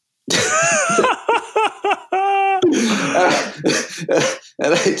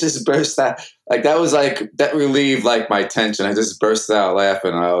 And I just burst out. Like, that was like, that relieved like my tension. I just burst out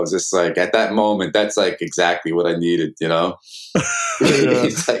laughing. I was just like, at that moment, that's like exactly what I needed,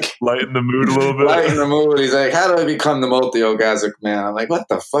 He's like, lighten the mood a little bit. Lighten the mood. He's like, how do I become the multi-orgasmic man? I'm like, what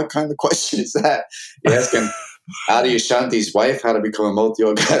the fuck kind of question is that? You're asking Adyashanti's wife how to become a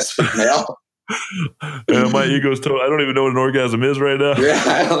multi-orgasmic male? My ego's told I don't even know what an orgasm is right now. Yeah,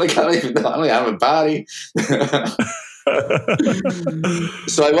 I don't even know. I don't have a body.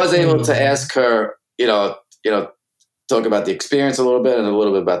 So I was able to ask her, talk about the experience a little bit and a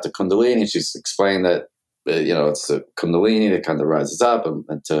little bit about the Kundalini. She's explained that, it's the Kundalini that kind of rises up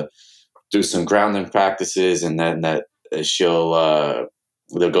and to do some grounding practices, and then that they'll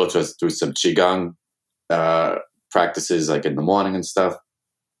go through some Qigong practices like in the morning and stuff.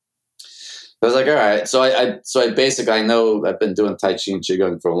 I was like, all right. So I basically, I know I've been doing Tai Chi and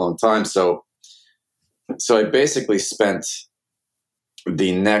Qigong for a long time. So I basically spent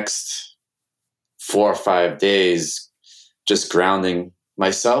the next 4 or 5 days just grounding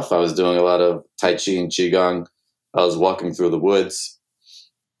myself. I was doing a lot of Tai Chi and Qigong. I was walking through the woods.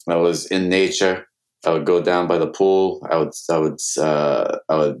 I was in nature. I would go down by the pool. I would swim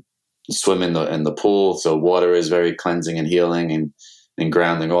in the pool. So water is very cleansing and healing and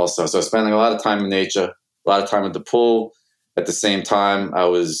grounding also. So I was spending a lot of time in nature, a lot of time at the pool. At the same time, I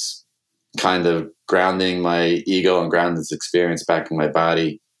was kind of grounding my ego and grounding this experience back in my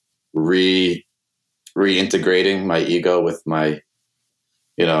body, reintegrating my ego with my,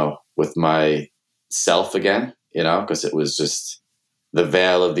 with my self again, because it was just the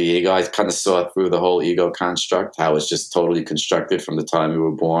veil of the ego. I kind of saw through the whole ego construct, how it's just totally constructed from the time we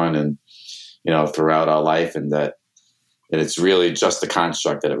were born and, throughout our life, and it's really just a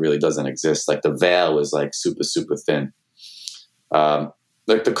construct, that it really doesn't exist. Like the veil is like super, super thin.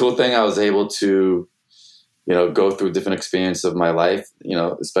 Like the cool thing, I was able to, go through different experiences of my life,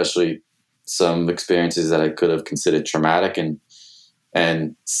 especially some experiences that I could have considered traumatic,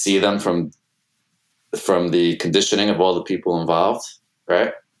 and see them from the conditioning of all the people involved,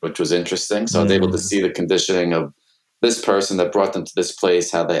 right? Which was interesting. So I was able to see the conditioning of this person that brought them to this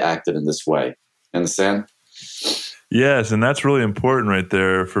place, how they acted in this way. Understand? Yes, and that's really important right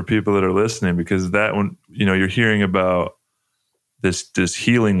there for people that are listening, because that when you're hearing about this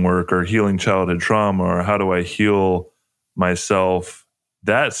healing work or healing childhood trauma, or how do I heal myself,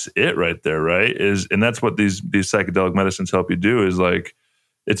 that's it right there, right? And that's what these psychedelic medicines help you do, is like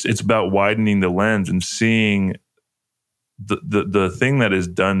it's about widening the lens and seeing the thing that is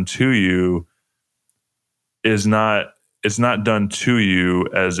done to you it's not done to you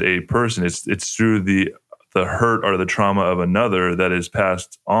as a person. It's through the hurt or the trauma of another that is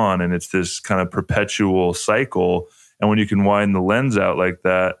passed on, and it's this kind of perpetual cycle. And when you can widen the lens out like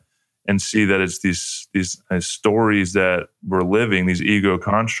that and see that it's these stories that we're living, these ego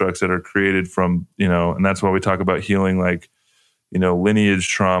constructs that are created from, and that's why we talk about healing, like, lineage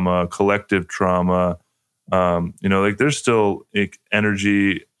trauma, collective trauma, like there's still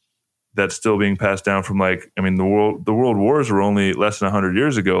energy that's still being passed down from, like, the world wars were only less than 100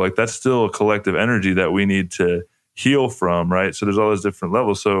 years ago. Like, that's still a collective energy that we need to heal from, right? So there's all those different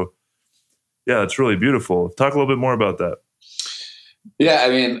levels. So yeah, it's really beautiful. Talk a little bit more about that.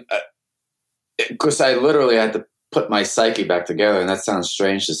 Yeah, because I literally had to put my psyche back together, and that sounds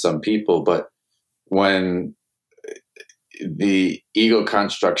strange to some people, but when the ego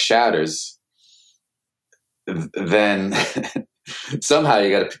construct shatters, then somehow you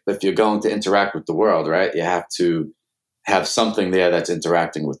got to, if you're going to interact with the world, right, you have to have something there that's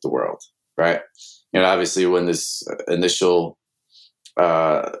interacting with the world, right? Obviously when this initial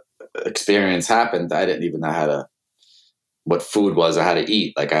experience happened, I didn't even know what food was or how to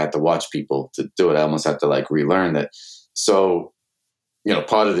eat. Like I had to watch people to do it. I almost had to like relearn that. So,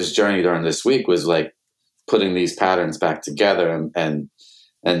 part of this journey during this week was like putting these patterns back together and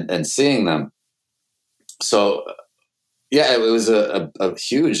seeing them. So yeah, it was a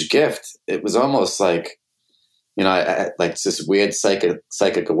huge gift. It was almost like, I had like this weird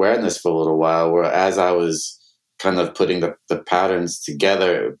psychic awareness for a little while, where as I was kind of putting the patterns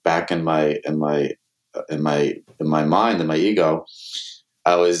together back in my mind, in my ego,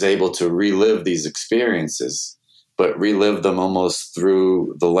 I was able to relive these experiences, but relive them almost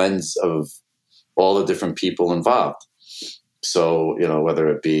through the lens of all the different people involved. So, whether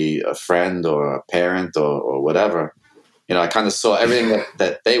it be a friend or a parent or whatever, I kind of saw everything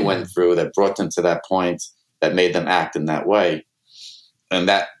that they went through that brought them to that point, that made them act in that way. And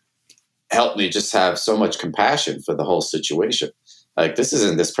that helped me just have so much compassion for the whole situation. Like, this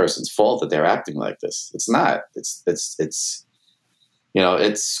isn't this person's fault that they're acting like this. It's not. It's it's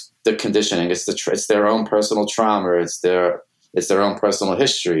the conditioning. It's their own personal trauma. It's their own personal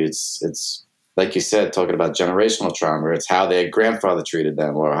history. It's like you said, talking about generational trauma. It's how their grandfather treated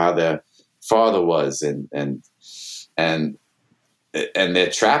them, or how their father was, and they're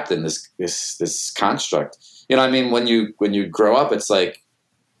trapped in this construct. When you grow up, it's like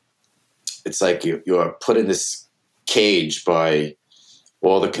you're put in this cage by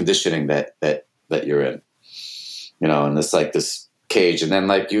all the conditioning that you're in, and it's like this cage. And then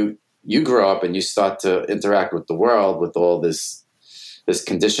like you grow up and you start to interact with the world with all this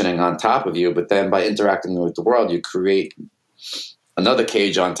conditioning on top of you. But then by interacting with the world, you create another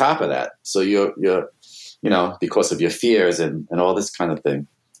cage on top of that. So you're because of your fears and all this kind of thing.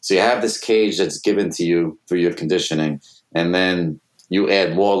 So you have this cage that's given to you through your conditioning, and then you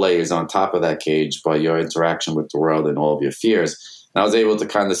add more layers on top of that cage by your interaction with the world and all of your fears. And I was able to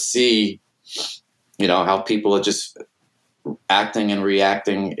kind of see, how people are just acting and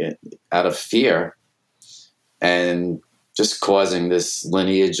reacting out of fear, and just causing this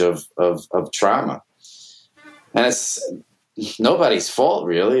lineage of trauma. And it's nobody's fault,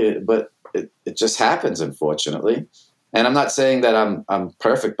 really, but it just happens, unfortunately. And I'm not saying that I'm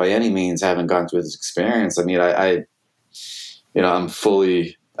perfect by any means, having gone through this experience. I mean, I'm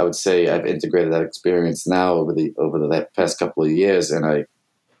fully, I would say I've integrated that experience now over the past couple of years, and I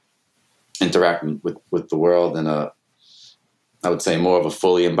interact with the world in I would say more of a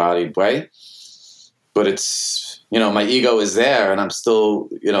fully embodied way. But it's, my ego is there, and I'm still,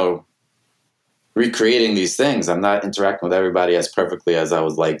 recreating these things. I'm not interacting with everybody as perfectly as I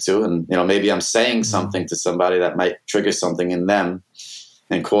would like to. And, maybe I'm saying something to somebody that might trigger something in them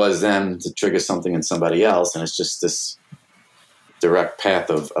and cause them to trigger something in somebody else. And it's just this direct path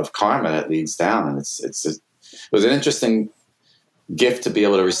of karma that leads down. And it was an interesting gift to be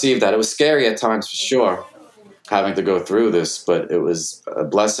able to receive that. It was scary at times, for sure, having to go through this, but it was a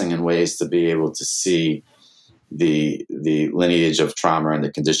blessing in ways to be able to see the lineage of trauma and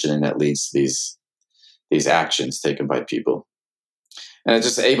the conditioning that leads to these actions taken by people. And it's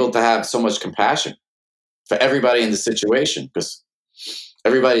just able to have so much compassion for everybody in the situation, because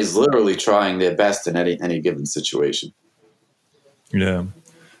everybody's literally trying their best in any given situation. Yeah.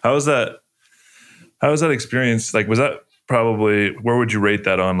 How was that experience? Like, was that probably, where would you rate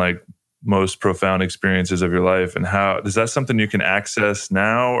that on like most profound experiences of your life? And how, is that something you can access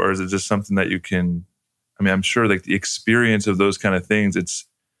now, or is it just something that you can, I'm sure like the experience of those kind of things,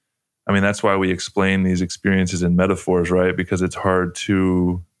 that's why we explain these experiences in metaphors, right? Because it's hard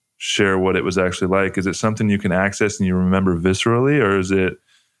to share what it was actually like. Is it something you can access and you remember viscerally, or is it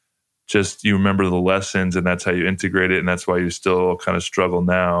just you remember the lessons and that's how you integrate it, and that's why you still kind of struggle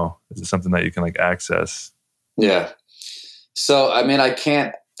now? Is it something that you can like access? Yeah. So, I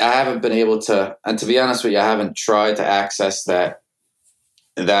haven't been able to, and to be honest with you, I haven't tried to access that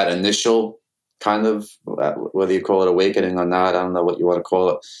initial kind of, whether you call it awakening or not, I don't know what you want to call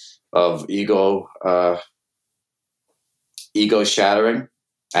it, of ego shattering.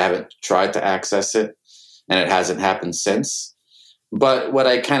 I haven't tried to access it, and it hasn't happened since. But what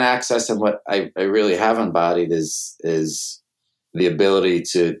I can access and what I really have embodied is the ability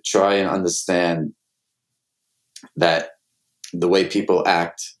to try and understand that the way people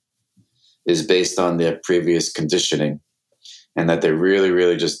act is based on their previous conditioning, and that they're really,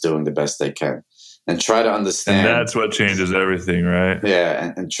 really just doing the best they can. And try to understand. And that's what changes everything, right?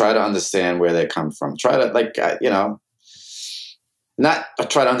 Yeah, and try to understand where they come from. Try to, not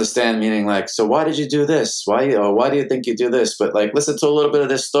try to understand, meaning like, so why did you do this? Why do you think you do this? But like, listen to a little bit of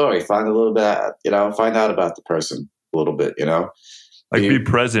this story, find a little bit, find out about the person a little bit, Like be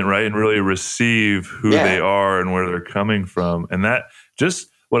present, right? And really receive who they are and where they're coming from. And that just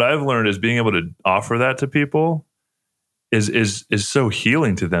what I've learned is being able to offer that to people is so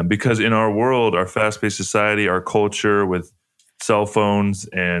healing to them, because in our world, our fast-paced society, our culture with cell phones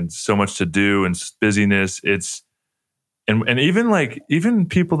and so much to do and busyness, and even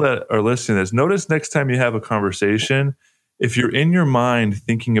people that are listening to this, notice next time you have a conversation, if you're in your mind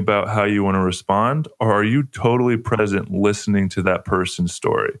thinking about how you want to respond, or are you totally present listening to that person's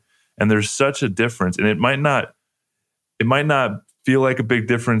story? And there's such a difference. And it might not feel like a big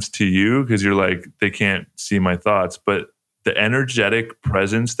difference to you because you're like, they can't see my thoughts, but the energetic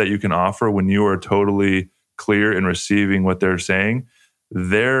presence that you can offer when you are totally clear in receiving what they're saying,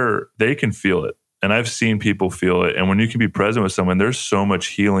 they can feel it. And I've seen people feel it. And when you can be present with someone, there's so much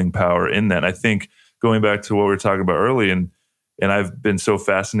healing power in that. And I think going back to what we were talking about early, and I've been so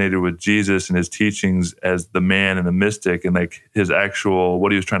fascinated with Jesus and his teachings as the man and the mystic and like his actual,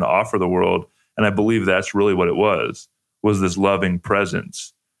 what he was trying to offer the world. And I believe that's really what it was this loving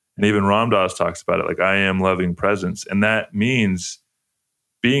presence. And even Ram Dass talks about it, like, I am loving presence. And that means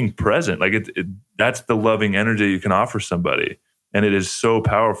being present. Like that's the loving energy you can offer somebody. And it is so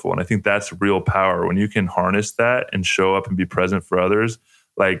powerful. And I think that's real power when you can harness that and show up and be present for others.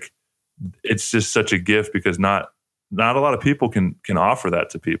 Like, it's just such a gift, because not a lot of people can offer that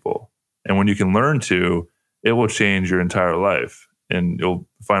to people. And when you can learn to, it will change your entire life, and you'll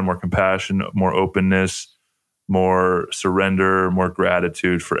find more compassion, more openness, more surrender, more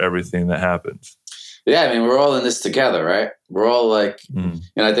gratitude for everything that happens. Yeah, I mean, we're all in this together, right? We're all like, and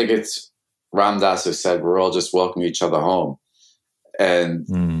I think it's Ram Dass who said, we're all just welcoming each other home. And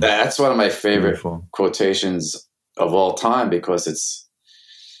that's one of my favorite quotations of all time, because it's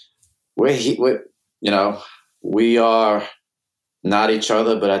we are not each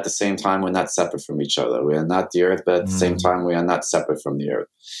other, but at the same time, we're not separate from each other. We are not the earth, but at the same time, we are not separate from the earth.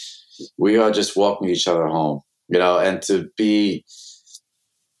 We are just welcoming each other home, and to be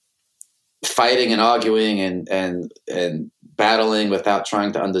fighting and arguing and battling without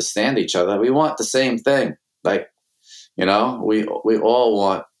trying to understand each other. We want the same thing. Like, we all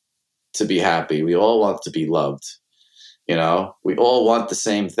want to be happy. We all want to be loved. We all want the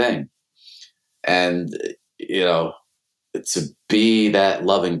same thing. And, to be that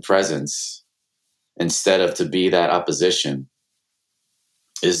loving presence instead of to be that opposition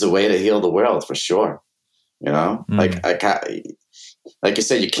is the way to heal the world, for sure. Like you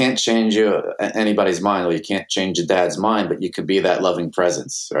said, you can't change anybody's mind, or you can't change your dad's mind, but you could be that loving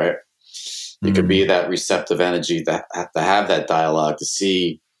presence, right? You could be that receptive energy to have that dialogue, to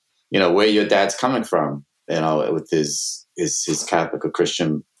see, where your dad's coming from, with his Catholic or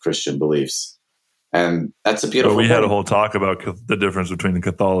Christian beliefs. And that's a beautiful thing. We had a whole talk about the difference between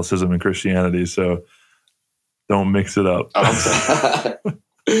Catholicism and Christianity, so don't mix it up.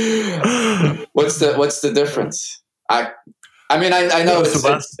 What's the difference? I know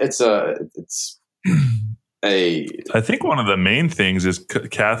I think one of the main things is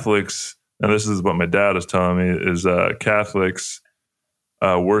Catholics, and this is what my dad is telling me, is Catholics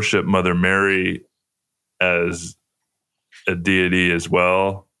worship Mother Mary as a deity as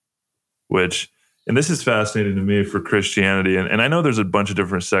well, and this is fascinating to me for Christianity. And I know there's a bunch of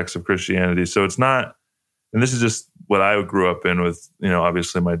different sects of Christianity, so it's not, and this is just what I grew up in with,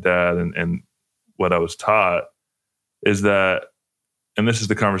 obviously my dad and what I was taught, is that, and this is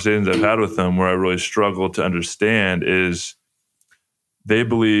the conversations I've had with them where I really struggle to understand, is they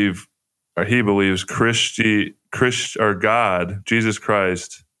believe, or he believes, or God, Jesus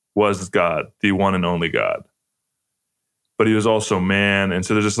Christ, was God, the one and only God. But he was also man. And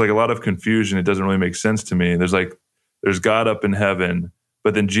so there's just like a lot of confusion. It doesn't really make sense to me. There's God up in heaven,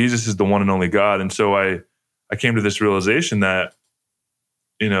 but then Jesus is the one and only God. And so I came to this realization that,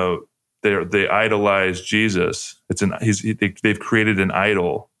 they idolize Jesus. They've created an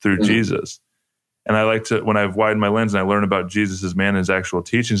idol through Jesus. And I like to, when I've widened my lens and I learn about Jesus as man and his actual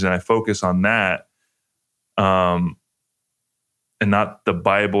teachings, and I focus on that, and not the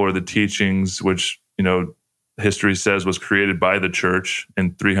Bible or the teachings, which, history says was created by the church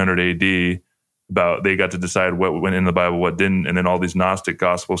in 300 AD. They got to decide what went in the Bible, what didn't. And then all these Gnostic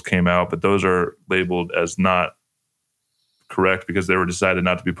gospels came out, but those are labeled as not correct because they were decided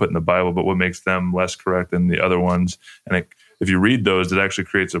not to be put in the Bible, but what makes them less correct than the other ones. And if you read those, it actually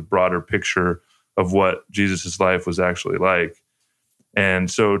creates a broader picture of what Jesus's life was actually like.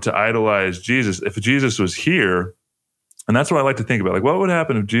 And so to idolize Jesus, if Jesus was here, and that's what I like to think about, like, what would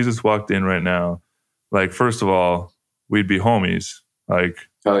happen if Jesus walked in right now? Like, first of all, we'd be homies. like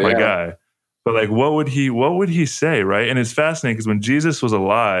Oh, my yeah. guy. But like, what would he say, right? And it's fascinating because when Jesus was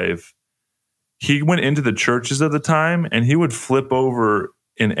alive, he went into the churches of the time and he would flip over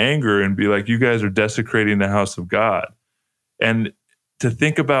in anger and be like, you guys are desecrating the house of God. And to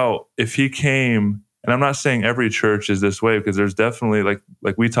think about if he came, and I'm not saying every church is this way, because there's definitely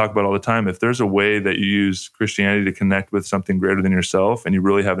like we talk about all the time, if there's a way that you use Christianity to connect with something greater than yourself and you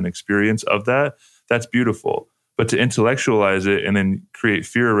really have an experience of that, that's beautiful. But to intellectualize it and then create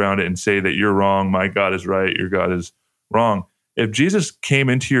fear around it and say that you're wrong, my God is right, your God is wrong. If Jesus came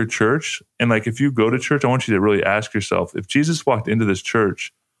into your church, and like if you go to church, I want you to really ask yourself, if Jesus walked into this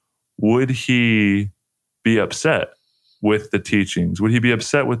church, would he be upset with the teachings? Would he be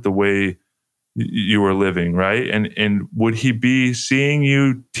upset with the way you were living, right? And would he be seeing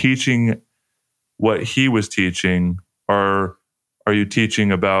you teaching what he was teaching, or are you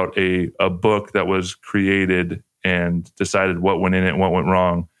teaching about a book that was created and decided what went in it and what went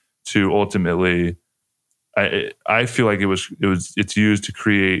wrong to ultimately, I feel like it's used to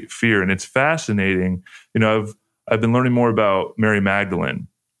create fear. And it's fascinating. You know, I've been learning more about Mary Magdalene,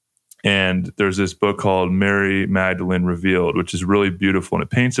 and there's this book called Mary Magdalene Revealed, which is really beautiful. And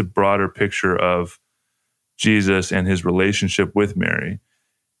it paints a broader picture of Jesus and his relationship with Mary.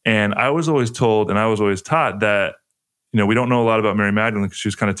 And I was always told, and I was always taught that, you know, we don't know a lot about Mary Magdalene because she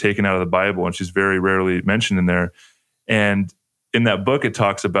was kind of taken out of the Bible and she's very rarely mentioned in there. And in that book, it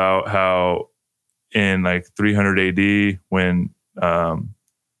talks about how in like 300 AD, when the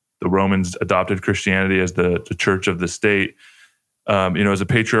Romans adopted Christianity as the church of the state, you know, as a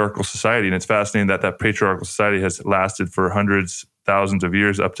patriarchal society. And it's fascinating that patriarchal society has lasted for hundreds, thousands of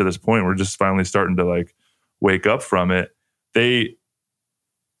years up to this point. We're just finally starting to like wake up from it. They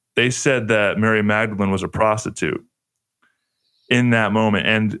said that Mary Magdalene was a prostitute in that moment.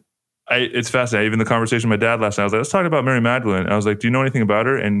 And it's fascinating. Even the conversation with my dad last night, I was like, let's talk about Mary Magdalene. And I was like, do you know anything about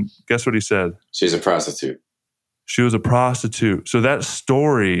her? And guess what he said? She's a prostitute. She was a prostitute. So that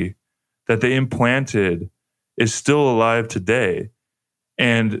story that they implanted is still alive today.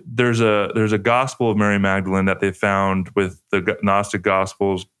 And there's a gospel of Mary Magdalene that they found with the Gnostic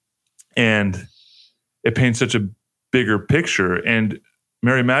Gospels, and it paints such a bigger picture. And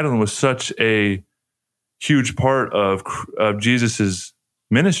Mary Magdalene was such a huge part of Jesus's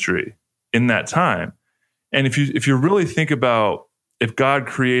ministry in that time. And if you really think about, if God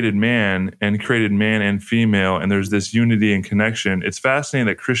created man and female, and there's this unity and connection, it's fascinating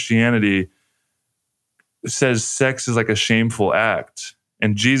that Christianity says sex is like a shameful act,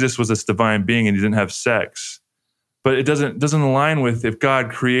 and Jesus was this divine being and he didn't have sex. But it doesn't align with, if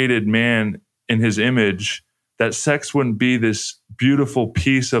God created man in his image, that sex wouldn't be this beautiful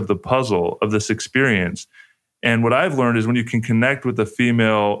piece of the puzzle of this experience. And what I've learned is when you can connect with the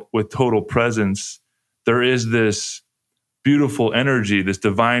female with total presence, there is this beautiful energy, this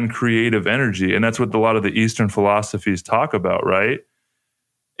divine creative energy. And that's what a lot of the Eastern philosophies talk about, right?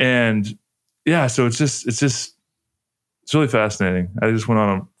 And yeah, so it's really fascinating. I just went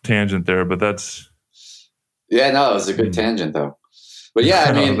on a tangent there, but that's... Yeah, no, it was a good tangent though. But yeah,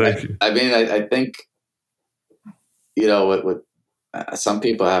 I mean, I think, you know, what some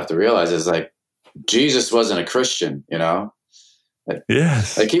people have to realize is like, Jesus wasn't a Christian, you know?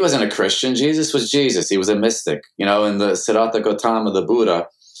 Yes. Like he wasn't a Christian. Jesus was Jesus. He was a mystic, you know, in the Siddhartha Gautama, the Buddha,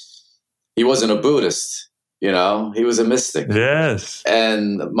 he wasn't a Buddhist, you know, he was a mystic. Yes.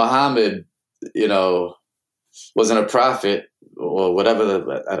 And Muhammad, you know, wasn't a prophet or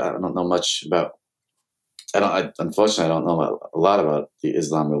whatever. I don't know much about, unfortunately, I don't know a lot about the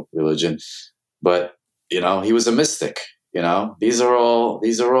Islam religion, but, you know, he was a mystic. You know, these are all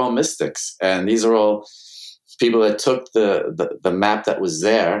mystics, and these are all people that took the map that was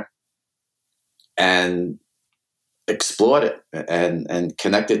there and explored it and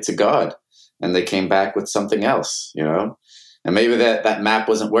connected to God, and they came back with something else, you know. And maybe that map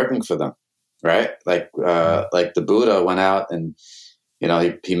wasn't working for them, right? Like the Buddha went out and, you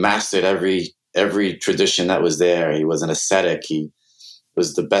know, he mastered every tradition that was there. He was an ascetic. He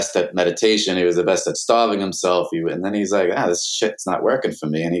was the best at meditation. He was the best at starving himself. And then he's like, this shit's not working for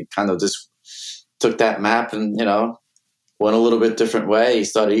me. And he kind of just took that map and, you know, went a little bit different way. He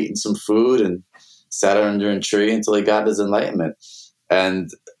started eating some food and sat under a tree until he got his enlightenment. And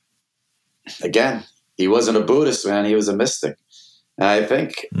again, he wasn't a Buddhist, man. He was a mystic. And I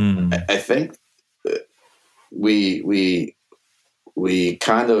think we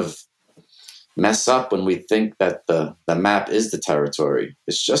kind of mess up when we think that the map is the territory.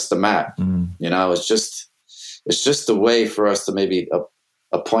 It's just a map. You know, it's just a way for us to maybe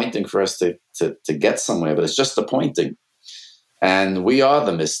a pointing for us to get somewhere, but it's just a pointing. And we are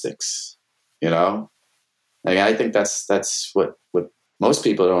the mystics, you know, Like, I think that's what most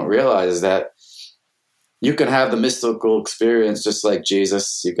people don't realize, is that you can have the mystical experience just like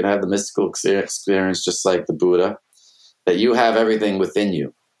Jesus. You can have the mystical experience just like the Buddha, that you have everything within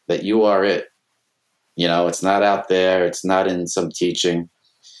you, that you are it. You know, it's not out there. It's not in some teaching,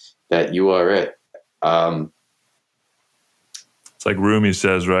 that you are it. It's like Rumi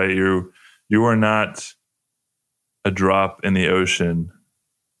says, right? You are not a drop in the ocean,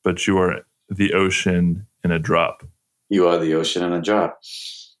 but you are the ocean in a drop. You are the ocean in a drop.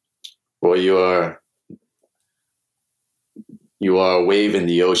 Or you are a wave in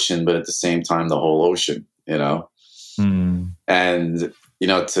the ocean, but at the same time, the whole ocean, you know? And, you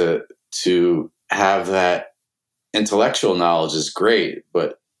know, to have that intellectual knowledge is great,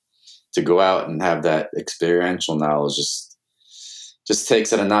 but to go out and have that experiential knowledge just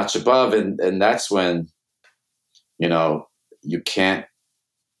takes it a notch above. And that's when, you know, you can't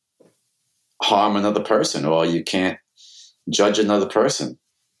harm another person, or you can't judge another person,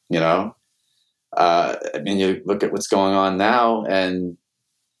 you know? I mean, you look at what's going on now, and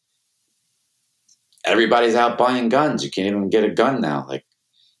everybody's out buying guns. You can't even get a gun now. Like,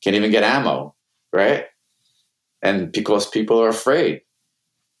 can't even get ammo, right? And because people are afraid.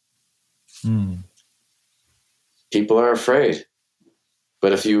 People are afraid.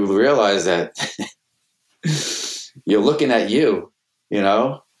 But if you realize that you're looking at you, you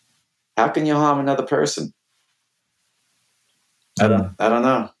know, how can you harm another person? I don't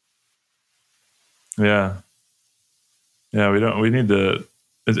know. Yeah. We need to,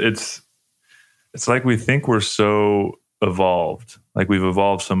 it's like we think we're so evolved. Like, we've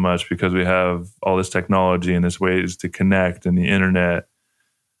evolved so much because we have all this technology and this ways to connect and the internet,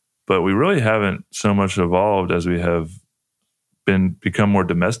 but we really haven't so much evolved as we have become more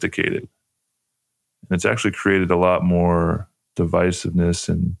domesticated. And it's actually created a lot more divisiveness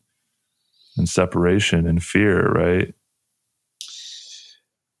and separation and fear, right?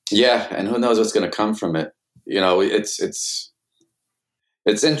 Yeah, and who knows what's going to come from it? You know, it's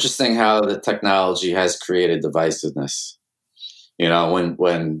interesting how the technology has created divisiveness. You know,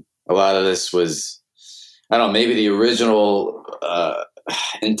 when a lot of this was, I don't know, maybe the original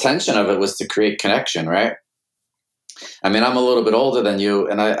intention of it was to create connection, right? I mean, I'm a little bit older than you,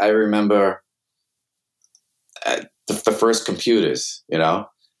 and I remember the first computers, you know,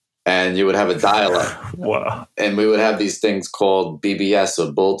 and you would have a dial-up. Wow. And we would have these things called BBS,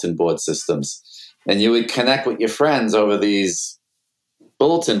 or bulletin board systems. And you would connect with your friends over these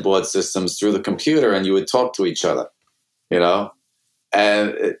bulletin board systems through the computer, and you would talk to each other, you know?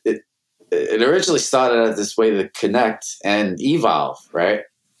 And it originally started as this way to connect and evolve, right?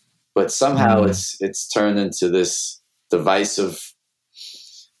 But somehow it's turned into this divisive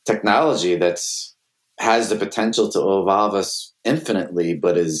technology has the potential to evolve us infinitely,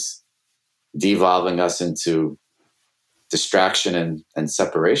 but is devolving us into distraction and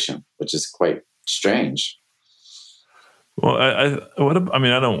separation, which is quite strange. Well, I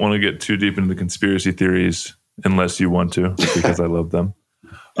don't want to get too deep into the conspiracy theories unless you want to, because I love them.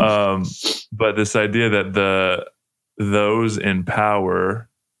 But this idea that those in power,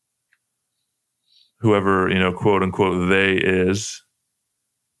 whoever, you know, quote unquote, they is,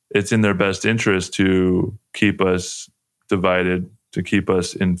 it's in their best interest to keep us divided, to keep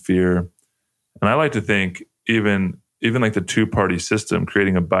us in fear. And I like to think even like the two-party system,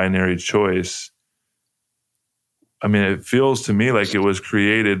 creating a binary choice. I mean, it feels to me like it was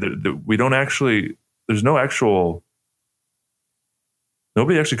created that we don't actually, nobody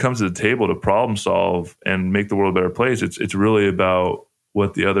actually comes to the table to problem solve and make the world a better place. It's really about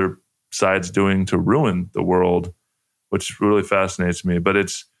what the other side's doing to ruin the world, which really fascinates me. But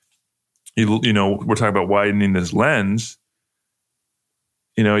it's, you know, we're talking about widening this lens.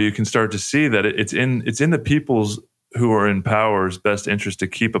 You know, you can start to see that it's in the people's who are in power's best interest to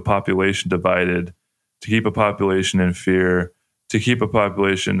keep a population divided, to keep a population in fear, to keep a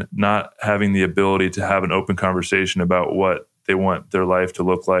population not having the ability to have an open conversation about what they want their life to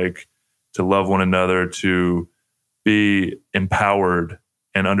look like, to love one another, to be empowered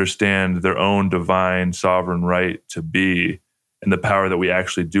and understand their own divine sovereign right to be, and the power that we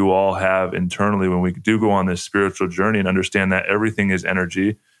actually do all have internally when we do go on this spiritual journey and understand that everything is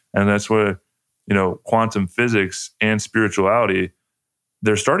energy. And that's what, you know, quantum physics and spirituality,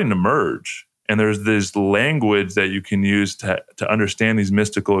 they're starting to merge. And there's this language that you can use to understand these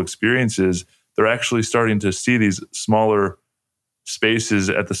mystical experiences. They're actually starting to see these smaller spaces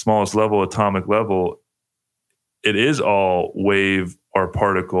at the smallest level, atomic level. It is all wave or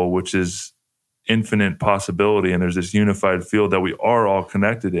particle, which is infinite possibility. And there's this unified field that we are all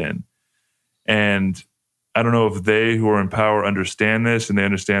connected in. And I don't know if they who are in power understand this, and they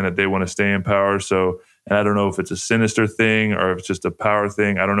understand that they want to stay in power. So And I don't know if it's a sinister thing or if it's just a power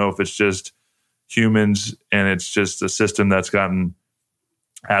thing. I don't know if it's just humans and it's just a system that's gotten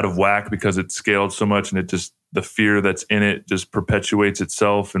out of whack because it's scaled so much, and it just, the fear that's in it just perpetuates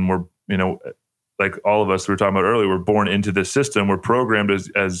itself. And we're, like all of us we were talking about earlier, we're born into this system. We're programmed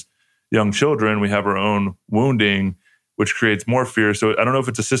as young children. We have our own wounding, which creates more fear. So I don't know if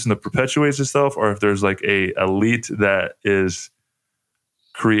it's a system that perpetuates itself or if there's like a elite that is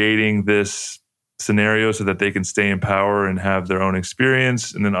creating this scenario so that they can stay in power and have their own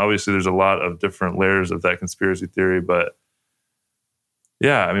experience. And then obviously there's a lot of different layers of that conspiracy theory. But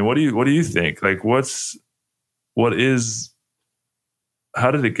yeah, I mean, what do you think? Like,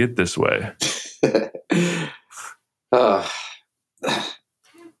 how did it get this way?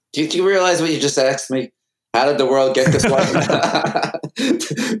 Do you realize what you just asked me? How did the world get this way?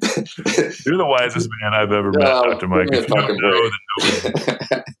 You're the wisest man I've ever met, Dr. Mike. If you don't know, then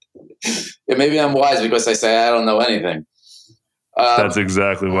nobody. Yeah, maybe I'm wise because I say I don't know anything. That's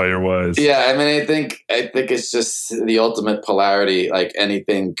exactly why you're wise. Yeah, I mean, I think it's just the ultimate polarity. Like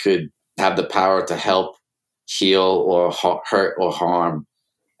anything could have the power to help, heal, or hurt or harm.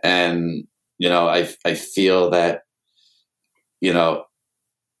 And I feel that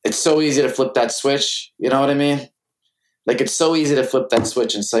it's so easy to flip that switch. You know what I mean? Like, it's so easy to flip that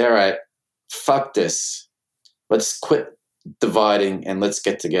switch and say, all right, fuck this. Let's quit dividing and let's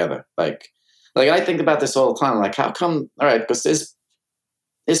get together. Like I think about this all the time. Like, how come? All right, because there's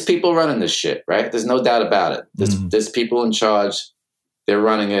people running this shit, right? There's no doubt about it. There's people in charge. They're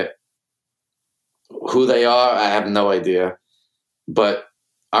running it. Who they are, I have no idea. But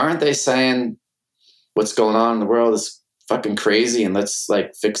aren't they saying what's going on in the world is fucking crazy, and let's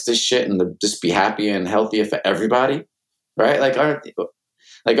like fix this shit and just be happier and healthier for everybody, right? Like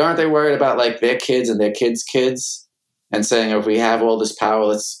aren't they worried about like their kids and their kids' kids, and saying if we have all this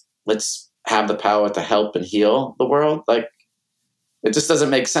power, let's have the power to help and heal the world? Like, it just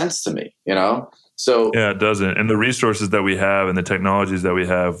doesn't make sense to me, So yeah, it doesn't. And the resources that we have and the technologies that we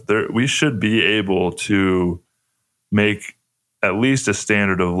have, we should be able to make at least a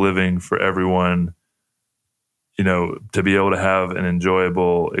standard of living for everyone, to be able to have an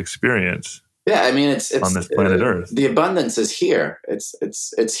enjoyable experience. Yeah, I mean, it's on this planet Earth. The abundance is here.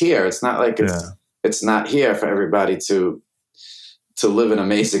 It's here. It's not like it's not here for everybody to live an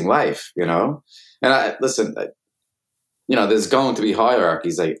amazing life, And listen, there's going to be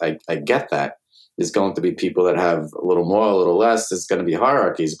hierarchies. I get that. There's going to be people that have a little more, a little less. There's going to be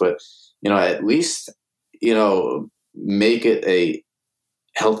hierarchies, but at least make it a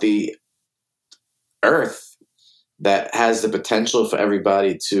healthy Earth that has the potential for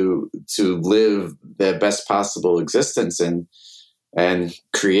everybody to live their best possible existence and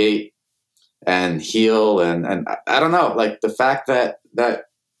create and heal. And I don't know, like the fact that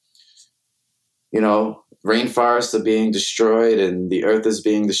rainforests are being destroyed and the earth is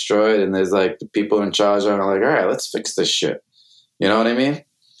being destroyed, and there's like the people in charge are like, all right, let's fix this shit. You know what I mean?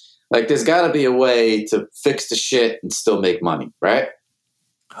 Like, there's got to be a way to fix the shit and still make money, right?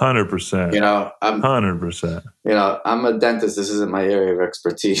 100%. I'm 100%. I'm a dentist. This isn't my area of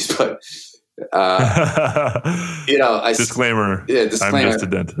expertise, but disclaimer. Yeah, disclaimer. I'm just a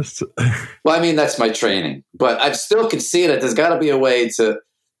dentist. Well, I mean, that's my training, but I still can see that there's got to be a way to,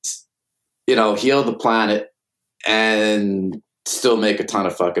 heal the planet and still make a ton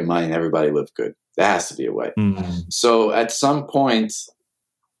of fucking money and everybody live good. There has to be a way. Mm-hmm. So at some point,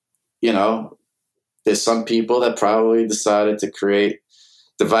 there's some people that probably decided to create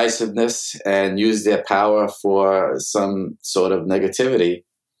divisiveness and use their power for some sort of negativity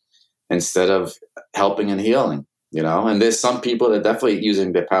instead of helping and healing, and there's some people that are definitely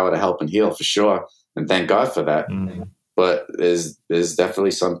using their power to help and heal for sure. And thank God for that. Mm-hmm. But there's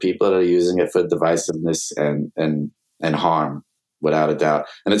definitely some people that are using it for divisiveness and harm, without a doubt.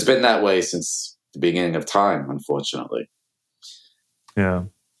 And it's been that way since the beginning of time, unfortunately. Yeah.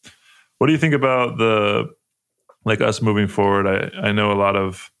 What do you think about us moving forward? I know a lot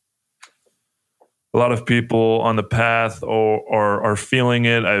of people on the path or are feeling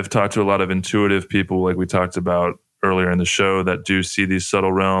it. I've talked to a lot of intuitive people, like we talked about earlier in the show, that do see these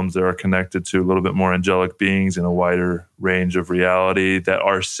subtle realms that are connected to a little bit more angelic beings in a wider range of reality, that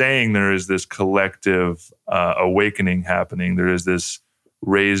are saying there is this collective awakening happening. There is this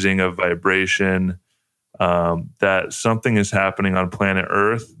raising of vibration, that something is happening on planet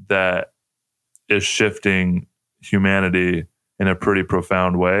Earth that is shifting humanity in a pretty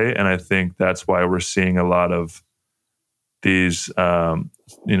profound way. And I think that's why we're seeing a lot of these, a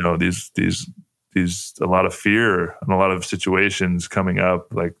lot of fear and a lot of situations coming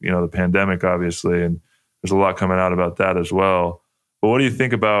up, like, the pandemic, obviously. And there's a lot coming out about that as well. But what do you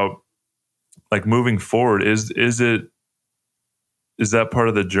think about like moving forward, is that part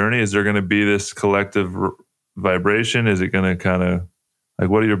of the journey? Is there going to be this collective vibration? Is it going to kind of like,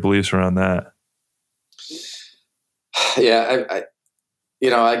 what are your beliefs around that? Yeah,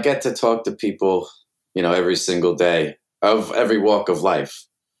 I get to talk to people, every single day of every walk of life.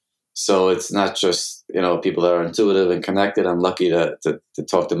 So it's not just, people that are intuitive and connected. I'm lucky to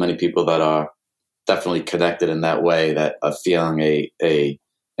talk to many people that are definitely connected in that way, that are feeling a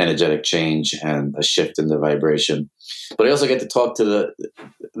energetic change and a shift in the vibration. But I also get to talk to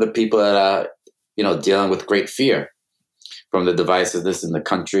the people that are, dealing with great fear from the divisiveness in the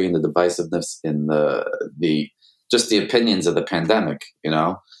country and the divisiveness in the just the opinions of the pandemic,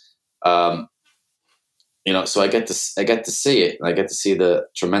 so I get to see it. I get to see the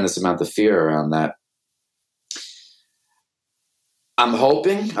tremendous amount of fear around that.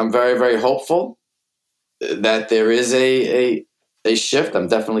 I'm very, very hopeful that there is a shift. I'm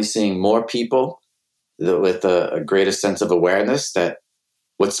definitely seeing more people with a greater sense of awareness that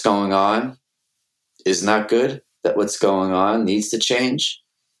what's going on is not good, that what's going on needs to change,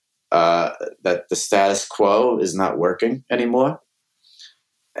 that the status quo is not working anymore,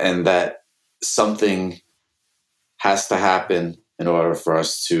 and that something has to happen in order for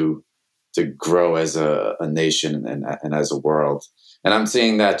us to grow as a nation and as a world. And I'm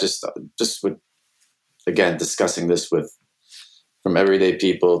seeing that just with, again, discussing this with from everyday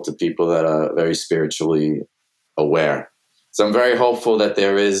people to people that are very spiritually aware. So I'm very hopeful that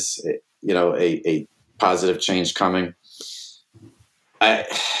there is, a positive change coming. But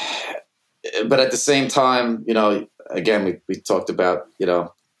at the same time, again, we talked about,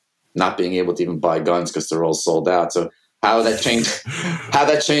 not being able to even buy guns because they're all sold out. So how that change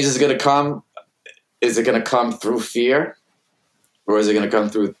is going to come? Is it going to come through fear, or is it going to come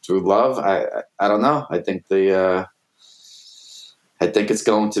through love? I don't know. I think it's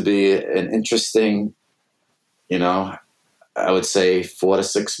going to be an interesting, I would say 4 to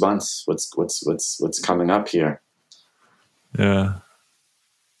 6 months. What's coming up here? Yeah.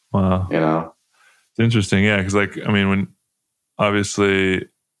 Wow. It's interesting. Yeah, because when obviously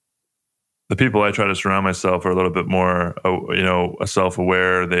the people I try to surround myself are a little bit more,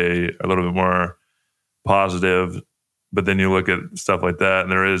 self-aware. They are a little bit more positive. But then you look at stuff like that,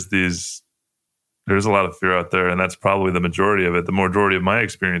 and there's a lot of fear out there, and that's probably the majority of it. The majority of my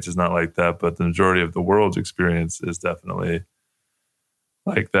experience is not like that, but the majority of the world's experience is definitely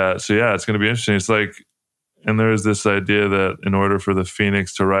like that. So yeah, it's going to be interesting. It's like, and there's this idea that in order for the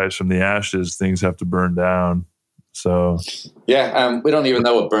phoenix to rise from the ashes, things have to burn down. So yeah, we don't even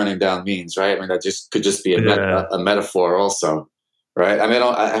know what burning down means, right? That could just be a metaphor, also, right?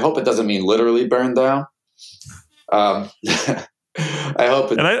 I hope it doesn't mean literally burn down. I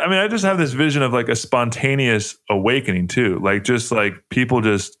hope. I just have this vision of like a spontaneous awakening too, like just like people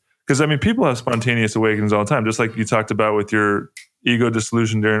just because people have spontaneous awakenings all the time, just like you talked about with your ego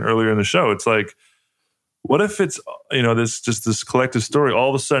dissolution earlier in the show. It's like, what if it's this collective story? All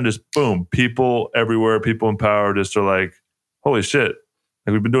of a sudden, just boom, people everywhere, people in power, just are like, holy shit,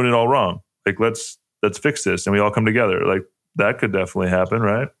 like we've been doing it all wrong. Like let's fix this, and we all come together. Like that could definitely happen,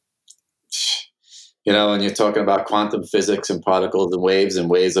 right? When you're talking about quantum physics and particles and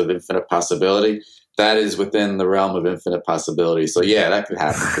waves of infinite possibility, that is within the realm of infinite possibility. So yeah, that could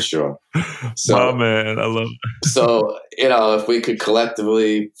happen for sure. So, oh man, I love it. So, if we could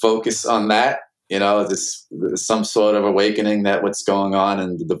collectively focus on that, this some sort of awakening that what's going on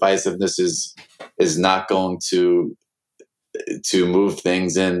and the divisiveness is not going to move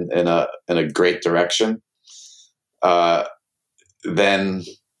things in a great direction, then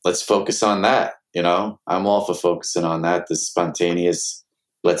let's focus on that. I'm all for focusing on that, the spontaneous,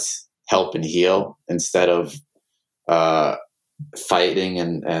 let's help and heal instead of fighting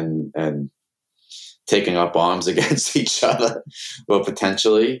and taking up arms against each other, well,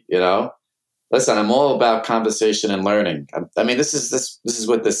 potentially, Listen, I'm all about conversation and learning. This is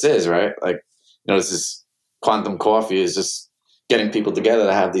what this is, right? Like, this is Quantum Coffee is just getting people together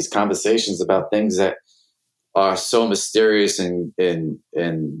to have these conversations about things that are so mysterious and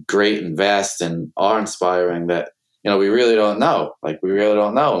great and vast and awe-inspiring that, we really don't know. Like, we really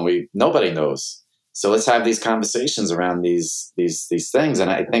don't know, and nobody knows. So let's have these conversations around these things.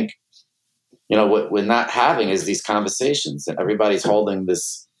 And I think, what we're not having is these conversations, and everybody's holding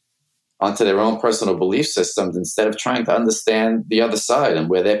this onto their own personal belief systems instead of trying to understand the other side and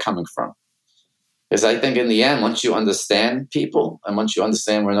where they're coming from. Because I think in the end, once you understand people and once you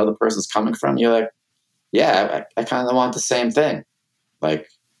understand where another person's coming from, you're like, yeah, I kind of want the same thing. Like,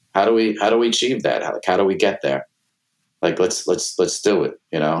 how do we achieve that? How do we get there? Like, let's do it.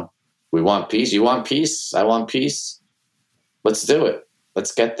 We want peace. You want peace. I want peace. Let's do it.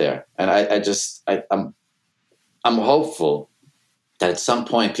 Let's get there. And I'm hopeful that at some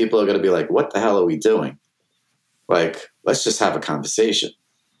point people are going to be like, what the hell are we doing? Like, let's just have a conversation,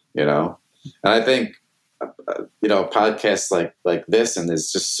 you know? And I think, podcasts like this, and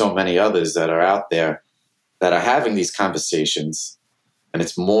there's just so many others that are out there that are having these conversations, and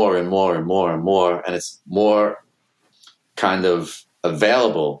it's more and more and more and more, and it's more kind of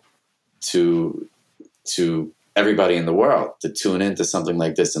available to everybody in the world to tune into something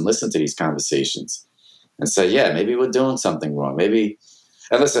like this and listen to these conversations and say, yeah, maybe we're doing something wrong. Maybe,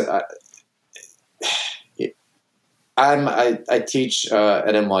 and listen, I teach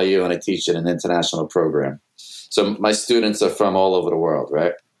at NYU, and I teach in an international program. So my students are from all over the world,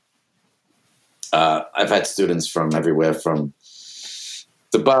 right? I've had students from everywhere, from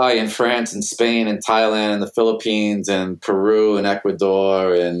Dubai and France and Spain and Thailand and the Philippines and Peru and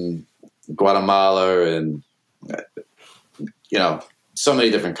Ecuador and Guatemala and, so many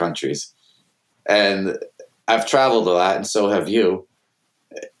different countries. And I've traveled a lot, and so have you.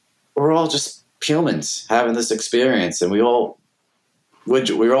 We're all just humans having this experience, and we're all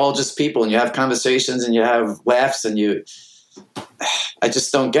just people, and you have conversations and you have laughs, and I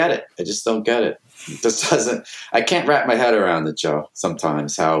just don't get it. I just don't get it. It just doesn't. I can't wrap my head around it, Joe.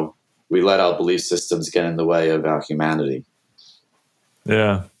 Sometimes how we let our belief systems get in the way of our humanity.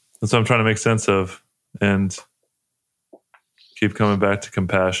 Yeah, that's what I'm trying to make sense of, and keep coming back to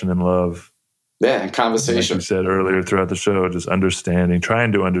compassion and love. Yeah, and conversation. Like you said earlier throughout the show, just understanding,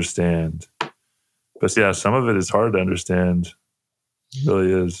 trying to understand. But yeah, some of it is hard to understand. It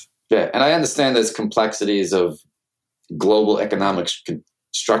really is. Yeah, and I understand there's complexities of global economic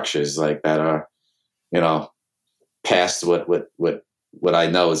structures like that are, past what I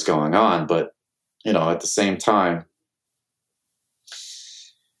know is going on. But, at the same time,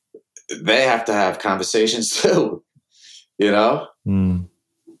 they have to have conversations too, I don't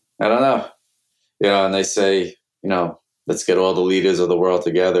know. And they say, let's get all the leaders of the world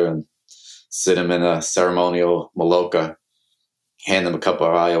together and sit them in a ceremonial maloca, hand them a cup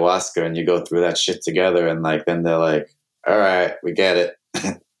of ayahuasca, and you go through that shit together. And then they're like, all right, we get it.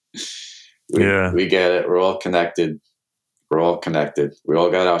 We get it. We're all connected. We all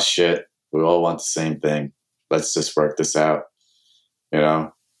got our shit. We all want the same thing. Let's just work this out, Yeah,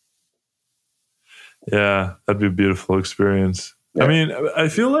 that'd be a beautiful experience. Yeah. I mean, I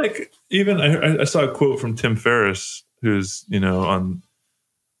feel like even I saw a quote from Tim Ferriss, who's, on,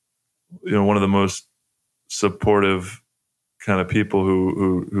 one of the most supportive kind of people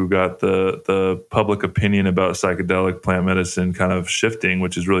who got the public opinion about psychedelic plant medicine kind of shifting,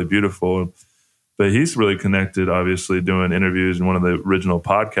 which is really beautiful. But he's really connected, obviously, doing interviews and one of the original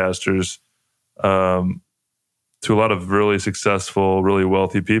podcasters to a lot of really successful, really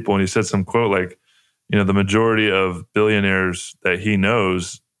wealthy people. And he said some quote like, the majority of billionaires that he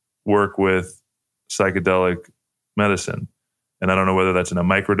knows work with psychedelic medicine. And I don't know whether that's in a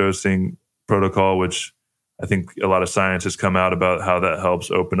microdosing protocol, which I think a lot of science has come out about how that helps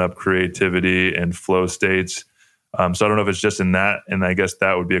open up creativity and flow states. So I don't know if it's just in that, and I guess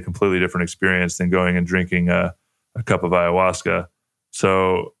that would be a completely different experience than going and drinking a cup of ayahuasca.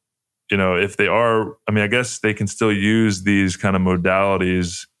 So, if they are, I guess they can still use these kind of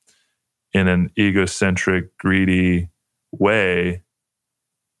modalities in an egocentric, greedy way,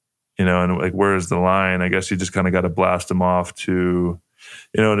 and like, where's the line? I guess you just kind of got to blast them off to,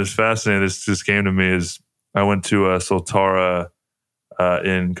 and it's fascinating. This just came to me is I went to Soltara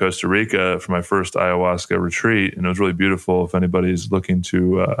in Costa Rica for my first ayahuasca retreat, and it was really beautiful. If anybody's looking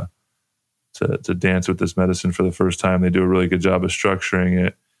to dance with this medicine for the first time, they do a really good job of structuring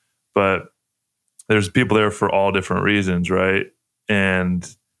it. But there's people there for all different reasons, right? And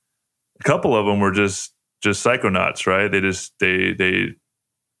a couple of them were just psychonauts, right? They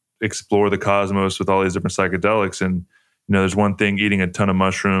explore the cosmos with all these different psychedelics. And, there's one thing eating a ton of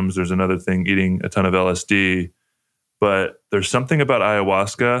mushrooms. There's another thing eating a ton of LSD. But there's something about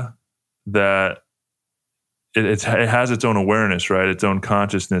ayahuasca that it has its own awareness, right? Its own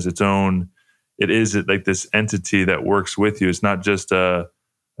consciousness, it is like this entity that works with you. It's not just a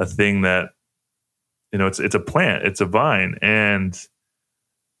thing that, it's a plant, it's a vine. And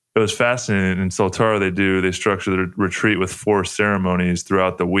it was fascinating. In Soltara, they structure the retreat with 4 ceremonies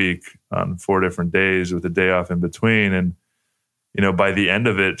throughout the week on 4 different days with a day off in between. And, by the end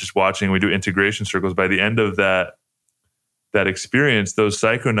of it, just watching, we do integration circles. By the end of that experience, those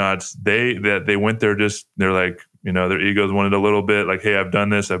psychonauts, they went there they're like, their egos wanted a little bit like, hey, I've done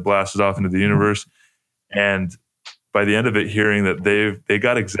this. I've blasted off into the universe. And by the end of it, hearing that they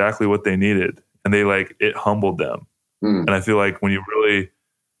got exactly what they needed, and it humbled them. And I feel like when you really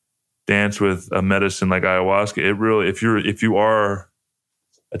dance with a medicine like ayahuasca, it really, if you are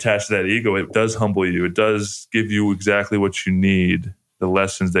attached to that ego, it does humble you. It does give you exactly what you need, the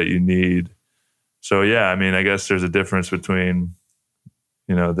lessons that you need. So yeah, I mean, I guess there's a difference between,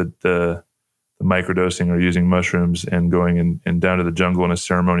 the microdosing or using mushrooms and going in down to the jungle in a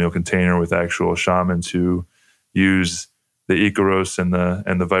ceremonial container with actual shamans who use the Icaros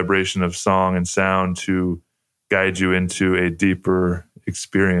and the vibration of song and sound to guide you into a deeper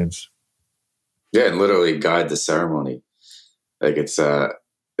experience. Yeah, and literally guide the ceremony. Like it's the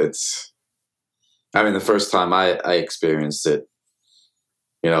first time I experienced it,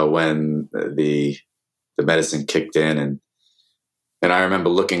 when the medicine kicked in, and I remember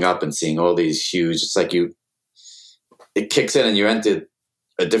looking up and seeing all these huge, it's like it kicks in and you enter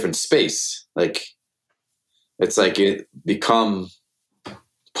a different space. Like, it's like you become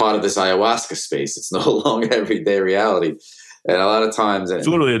part of this ayahuasca space. It's no longer everyday reality. And a lot of times it's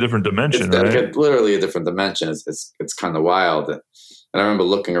literally a different dimension, right? It's literally a different dimension. It's kind of wild. And I remember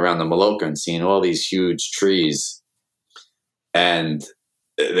looking around the Maloka and seeing all these huge trees, and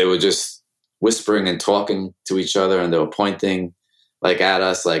they were just whispering and talking to each other, and they were pointing like at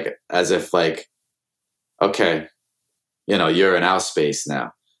us, like as if like, okay, you're in our space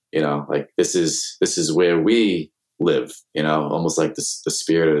now, like this is where we live, almost like the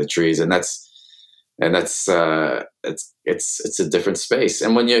spirit of the trees. And that's it's a different space.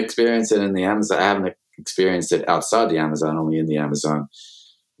 And when you experience it in the Amazon, I haven't experienced it outside the Amazon, only in the Amazon,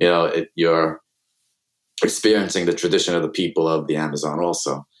 you're experiencing the tradition of the people of the Amazon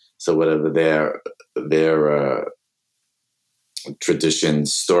also. So whatever their tradition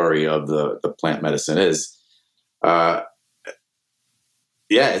story of the plant medicine is,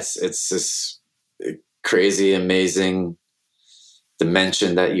 it's this crazy, amazing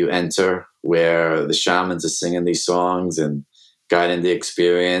dimension that you enter where the shamans are singing these songs and guiding the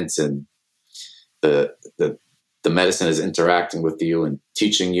experience, and the medicine is interacting with you and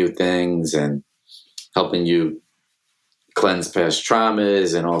teaching you things and helping you cleanse past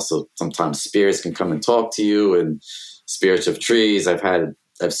traumas. And also sometimes spirits can come and talk to you, and spirits of trees.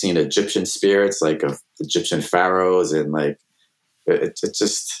 I've seen Egyptian spirits, like of Egyptian pharaohs, and like it's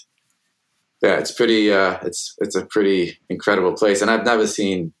just, yeah, it's pretty it's a pretty incredible place. And I've never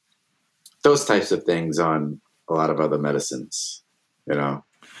seen those types of things on a lot of other medicines, What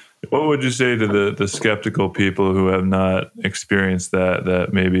would you say to the skeptical people who have not experienced that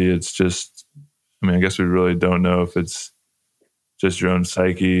maybe it's just, I guess we really don't know if it's just your own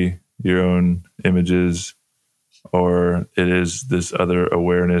psyche, your own images, or it is this other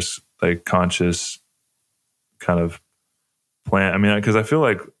awareness, like conscious kind of plant? Because I feel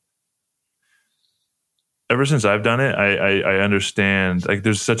like ever since I've done it, I understand, like,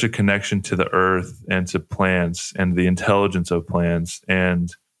 there's such a connection to the earth and to plants and the intelligence of plants.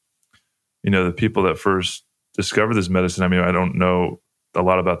 And, the people that first discovered this medicine, I don't know a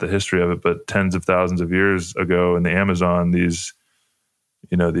lot about the history of it, but tens of thousands of years ago in the Amazon, these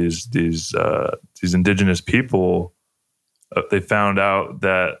indigenous people, they found out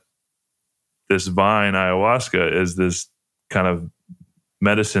that this vine ayahuasca is this kind of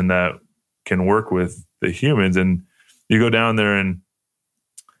medicine that can work with the humans. And you go down there and,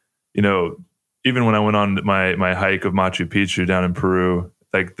 even when I went on my hike of Machu Picchu down in Peru,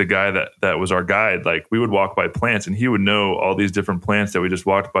 like the guy that was our guide, like we would walk by plants and he would know all these different plants that we just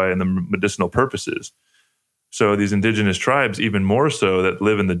walked by and the medicinal purposes. So these indigenous tribes, even more so, that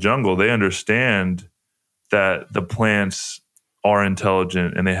live in the jungle, they understand that the plants are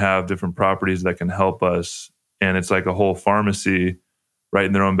intelligent and they have different properties that can help us. And it's like a whole pharmacy right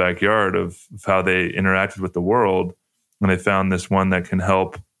in their own backyard of how they interacted with the world. And they found this one that can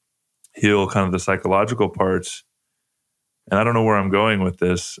help heal kind of the psychological parts. And I don't know where I'm going with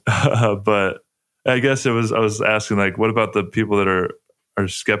this, but I guess I was asking, like, what about the people that are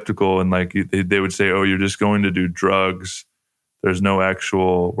skeptical and like they would say, oh, you're just going to do drugs. There's no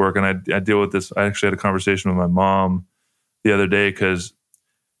actual work. And I deal with this. I actually had a conversation with my mom the other day because,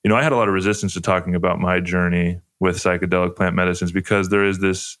 I had a lot of resistance to talking about my journey with psychedelic plant medicines because there is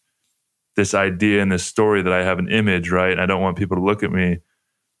this idea and this story that I have an image, right? And I don't want people to look at me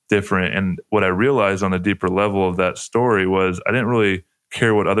different. And what I realized on a deeper level of that story was I didn't really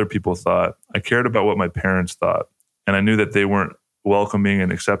care what other people thought. I cared about what my parents thought. And I knew that they weren't welcoming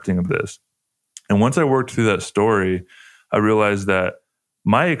and accepting of this. And once I worked through that story, I realized that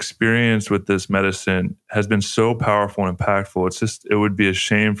my experience with this medicine has been so powerful and impactful. It would be a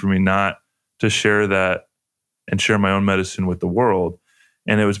shame for me not to share that and share my own medicine with the world.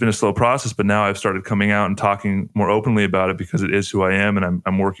 And it has been a slow process, but now I've started coming out and talking more openly about it because it is who I am. And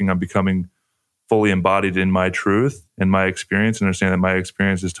I'm working on becoming fully embodied in my truth and my experience, and understand that my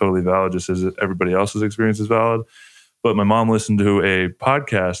experience is totally valid, just as everybody else's experience is valid. But my mom listened to a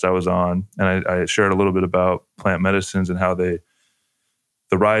podcast I was on, and I shared a little bit about plant medicines and how the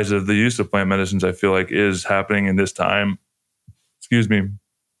rise of the use of plant medicines, I feel like, is happening in this time,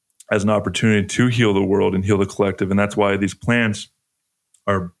 as an opportunity to heal the world and heal the collective. And that's why these plants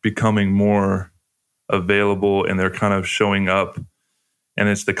are becoming more available, and they're kind of showing up. And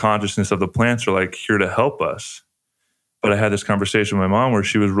it's the consciousness of the plants are like here to help us. But I had this conversation with my mom where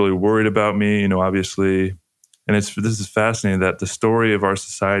she was really worried about me, obviously. And this is fascinating that the story of our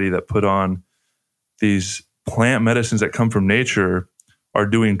society that put on these plant medicines that come from nature are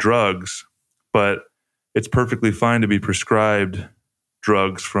doing drugs, but it's perfectly fine to be prescribed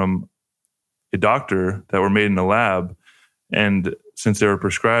drugs from a doctor that were made in a lab. And since they were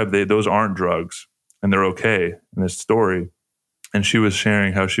prescribed, those aren't drugs, and they're okay in this story. And she was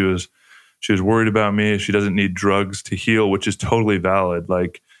sharing how she was worried about me. She doesn't need drugs to heal, which is totally valid.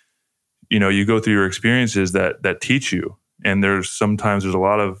 Like, you go through your experiences that teach you. And sometimes there's a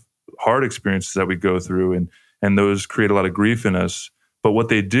lot of hard experiences that we go through, and those create a lot of grief in us. But what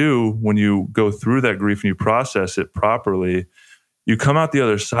they do when you go through that grief and you process it properly, you come out the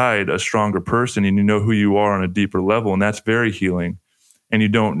other side a stronger person, and you know who you are on a deeper level. And that's very healing. And you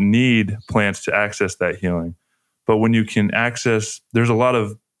don't need plants to access that healing. But when you can access, there's a lot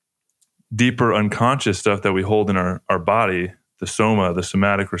of deeper unconscious stuff that we hold in our body, the soma, the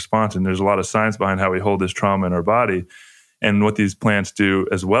somatic response. And there's a lot of science behind how we hold this trauma in our body. And what these plants do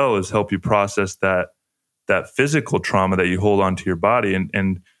as well is help you process that physical trauma that you hold onto your body.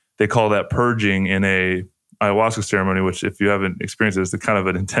 And they call that purging in a ayahuasca ceremony, which if you haven't experienced it, it's kind of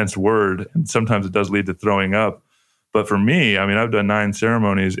an intense word. And sometimes it does lead to throwing up. But for me, I've done 9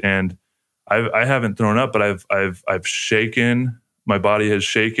 ceremonies, and I haven't thrown up, but I've shaken. My body has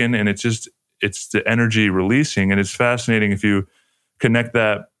shaken, and it's the energy releasing. And it's fascinating if you connect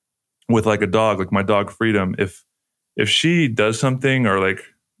that with like a dog, like my dog Freedom. If she does something or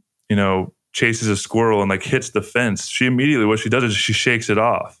chases a squirrel and like hits the fence, she immediately, what she does is she shakes it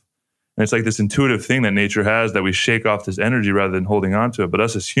off. And it's like this intuitive thing that nature has, that we shake off this energy rather than holding on to it. But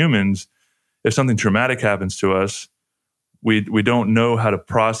us as humans, if something traumatic happens to us, we don't know how to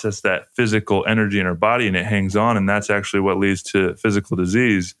process that physical energy in our body, and it hangs on, and that's actually what leads to physical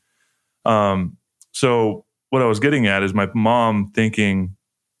disease. So what I was getting at is my mom thinking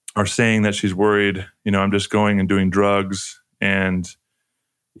or saying that she's worried, I'm just going and doing drugs, and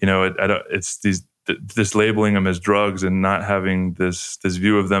it's this labeling them as drugs and not having this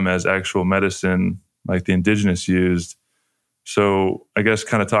view of them as actual medicine like the indigenous used. So I guess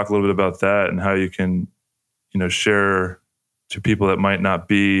kind of talk a little bit about that and how you can, share to people that might not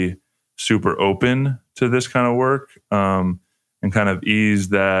be super open to this kind of work, and kind of ease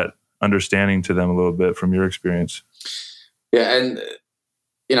that understanding to them a little bit from your experience. Yeah. And,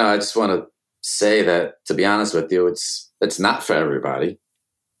 I just want to say that, to be honest with you, it's not for everybody,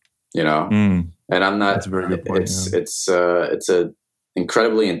 and I'm not, that's a very good point. It's an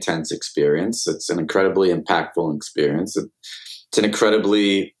incredibly intense experience. It's an incredibly impactful experience. It's an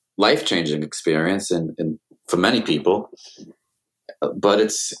incredibly life-changing experience and for many people,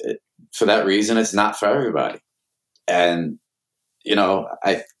 but for that reason, it's not for everybody. And,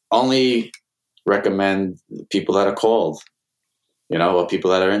 I only recommend people that are called, or people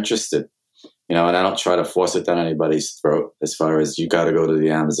that are interested, and I don't try to force it down anybody's throat as far as you got to go to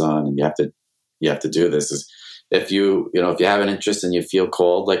the Amazon and you have to do this. If you have an interest and you feel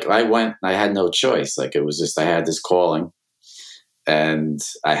called, like I went, I had no choice. Like it was just, I had this calling and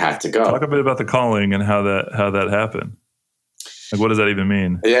I had to go. Talk a bit about the calling and how that happened. Like, what does that even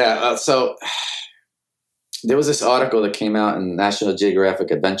mean? Yeah. So there was this article that came out in National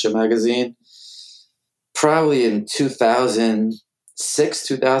Geographic Adventure magazine, probably in 2006,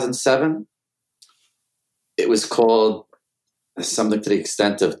 2007. It was called something to the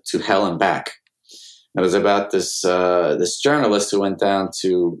extent of To Hell and Back. It was about this journalist who went down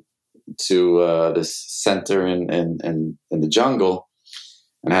to this center in the jungle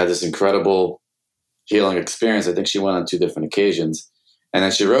and had this incredible healing experience. I think she went on 2 different occasions, and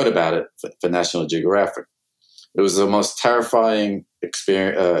then she wrote about it for National Geographic. It was the most terrifying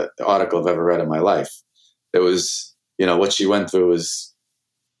article I've ever read in my life. It was, what she went through was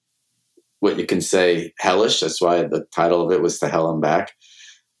what you can say hellish. That's why the title of it was To Hell and Back.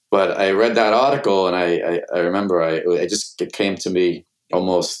 But I read that article, and I remember it came to me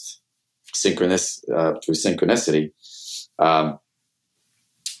almost through synchronicity.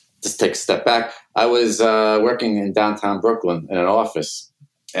 Just take a step back. I was working in downtown Brooklyn in an office,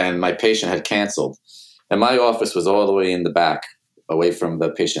 and my patient had canceled. And my office was all the way in the back, away from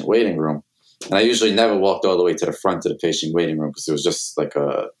the patient waiting room. And I usually never walked all the way to the front of the patient waiting room because it was just like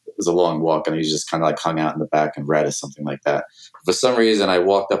was a long walk, and he just kind of like hung out in the back and read or something like that. For some reason, I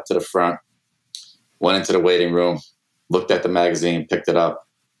walked up to the front, went into the waiting room, looked at the magazine, picked it up,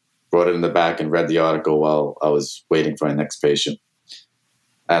 brought it in the back, and read the article while I was waiting for my next patient.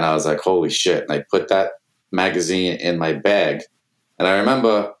 And I was like, holy shit. And I put that magazine in my bag. And I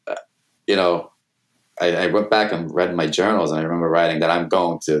remember, I went back and read my journals, and I remember writing that I'm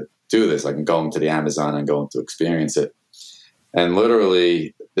going to do this. Like, I'm going to the Amazon and going to experience it. And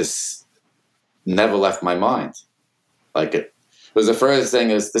literally, this never left my mind. Like, it was the furthest thing.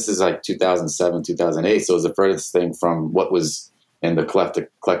 This is like 2007, 2008. So it was the furthest thing from what was in the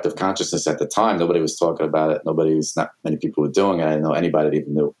collective consciousness at the time. Nobody was talking about it. Not many people were doing it. I didn't know anybody that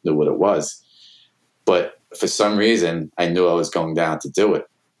even knew what it was. But for some reason, I knew I was going down to do it.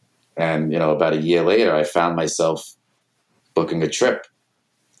 And, about a year later, I found myself booking a trip.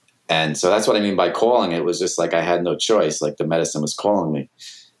 And so that's what I mean by calling. It was just like I had no choice. Like, the medicine was calling me.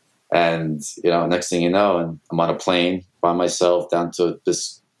 And, next thing you know, and I'm on a plane by myself down to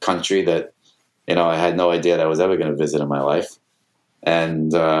this country that, I had no idea that I was ever going to visit in my life.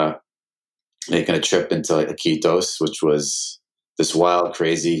 And making a trip into like Iquitos, which was this wild,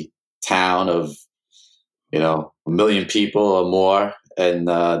 crazy town of, 1 million people or more in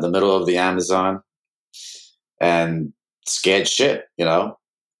the middle of the Amazon, and scared shit,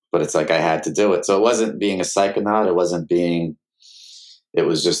 but it's like I had to do it. So it wasn't being a psychonaut. It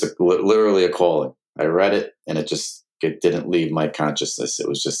was just literally a calling. I read it, and it didn't leave my consciousness. It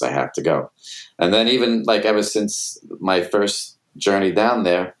was just, I have to go. And then even like ever since my first journey down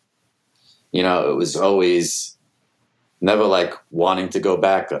there, it was always never like wanting to go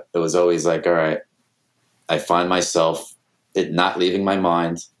back. It was always like, all right, I find myself it not leaving my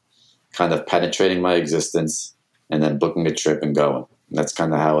mind, kind of penetrating my existence, and then booking a trip and going. And that's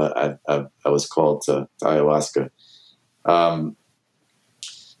kind of how I was called to ayahuasca.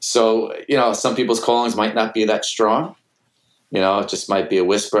 So, some people's callings might not be that strong. It just might be a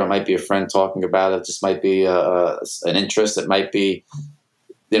whisper. It might be a friend talking about it. It just might be an interest. It might be,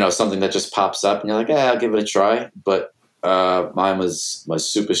 something that just pops up and you're like, I'll give it a try. But mine was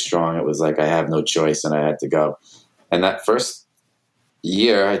super strong. It was like I have no choice and I had to go. And that first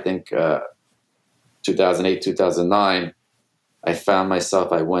year, I think 2008, 2009, I found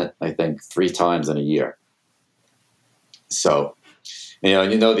myself, I went, I think, 3 times in a year. So,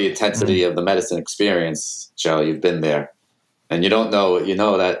 the intensity of the medicine experience, Joe, you've been there. And you don't know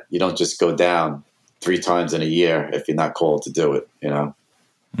that you don't just go down 3 times in a year if you're not called to do it,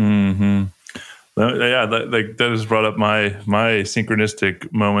 Mm-hmm. Yeah, that has brought up my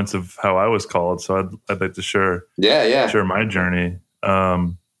synchronistic moments of how I was called. So I'd like to share my journey.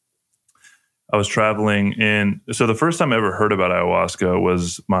 I was traveling so the first time I ever heard about ayahuasca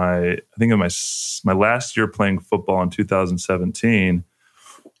was my last year playing football in 2017.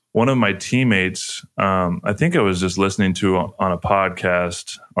 One of my teammates, I think I was just listening to on a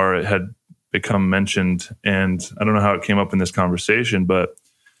podcast, or it had become mentioned, and I don't know how it came up in this conversation, but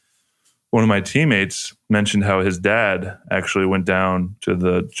one of my teammates mentioned how his dad actually went down to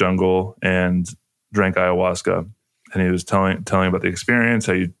the jungle and drank ayahuasca, and he was telling about the experience.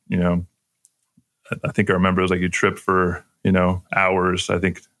 How I think I remember it was like you tripped for hours. I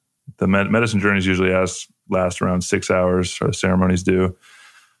think the medicine journeys usually last around 6 hours, or the ceremonies do.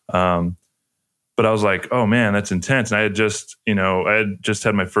 But I was like, oh man, that's intense. And I had just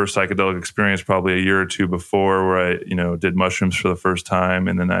had my first psychedelic experience probably a year or two before, where I, did mushrooms for the first time.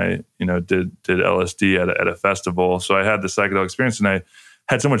 And then I, did LSD at a festival. So I had the psychedelic experience, and I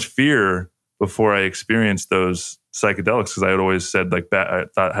had so much fear before I experienced those psychedelics, because I had always said I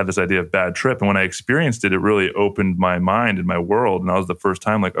had this idea of bad trip. And when I experienced it, it really opened my mind and my world. And that was the first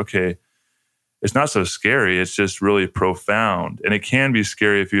time like, okay, it's not so scary. It's just really profound. And it can be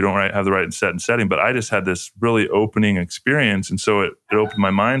scary if you don't have the right set and setting. But I just had this really opening experience. And so it opened my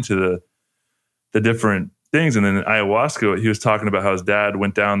mind to the different things. And then ayahuasca, he was talking about how his dad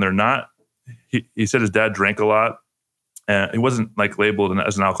went down there. He said his dad drank a lot. And he wasn't like labeled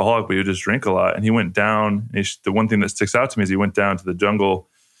as an alcoholic, but he would just drink a lot. And he went down. The one thing that sticks out to me is he went down to the jungle,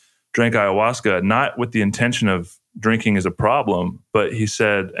 drank ayahuasca, not with the intention of drinking as a problem, but he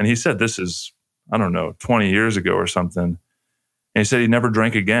said this is, I don't know, 20 years ago or something. And he said he never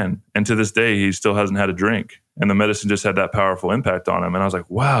drank again. And to this day, he still hasn't had a drink. And the medicine just had that powerful impact on him. And I was like,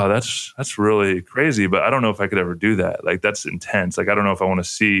 wow, that's really crazy. But I don't know if I could ever do that. Like, that's intense. Like, I don't know if I want to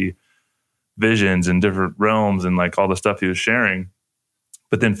see visions in different realms and like all the stuff he was sharing.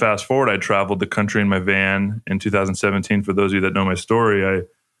 But then fast forward, I traveled the country in my van in 2017. For those of you that know my story, I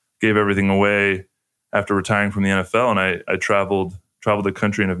gave everything away after retiring from the NFL. And I traveled the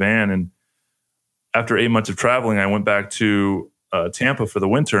country in a van. And after 8 months of traveling, I went back to Tampa for the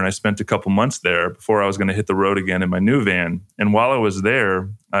winter, and I spent a couple months there before I was going to hit the road again in my new van. And while I was there,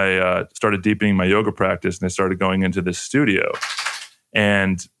 I started deepening my yoga practice, and I started going into this studio.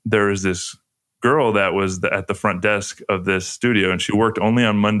 And there was this girl that was at the front desk of this studio, and she worked only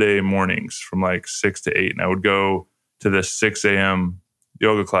on Monday mornings from like 6 to 8. And I would go to this 6 a.m.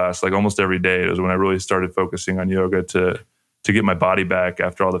 yoga class like almost every day. It was when I really started focusing on yoga to get my body back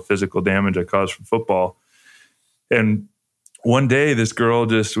after all the physical damage I caused from football. And one day this girl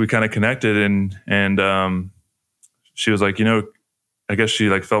we kind of connected, and she was like, I guess she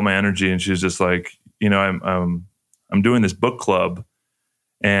like felt my energy, and she was just like, I'm doing this book club,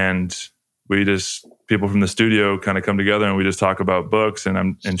 and people from the studio kind of come together and we just talk about books.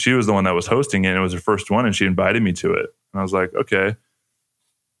 And she was the one that was hosting it. And it was her first one, and she invited me to it. And I was like, okay,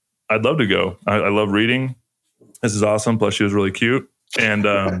 I'd love to go. I love reading. This is awesome. Plus she was really cute. And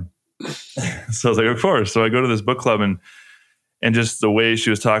so I was like, of course. So I go to this book club, and just the way she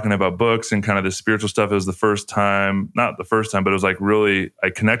was talking about books and kind of the spiritual stuff, it was not the first time, but it was like really,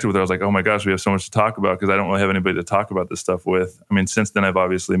 I connected with her. I was like, oh my gosh, we have so much to talk about, because I don't really have anybody to talk about this stuff with. I mean, since then I've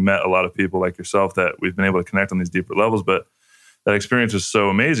obviously met a lot of people like yourself that we've been able to connect on these deeper levels, but that experience was so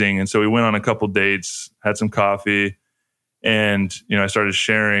amazing. And so we went on a couple dates, had some coffee, and, I started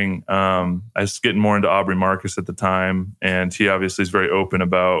sharing, I was getting more into Aubrey Marcus at the time, and he obviously is very open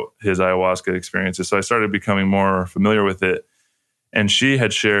about his ayahuasca experiences. So I started becoming more familiar with it. And she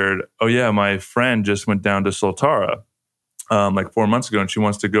had shared, oh yeah, my friend just went down to Soltara like 4 months ago, and she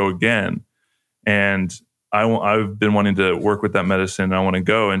wants to go again. And I've been wanting to work with that medicine, and I want to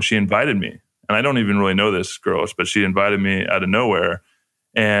go. And she invited me. And I don't even really know this girl, but she invited me out of nowhere.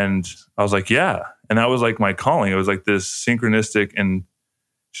 And I was like, yeah. And that was like my calling. It was like this synchronistic, and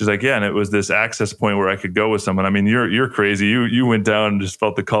she's like, yeah. And it was this access point where I could go with someone. I mean, you're crazy. You went down and just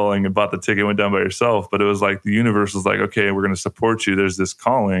felt the calling and bought the ticket, went down by yourself. But it was like the universe was like, okay, we're going to support you. There's this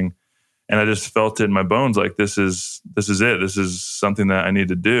calling. And I just felt it in my bones. Like, this is it. This is something that I need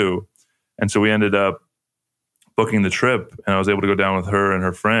to do. And so we ended up booking the trip, and I was able to go down with her and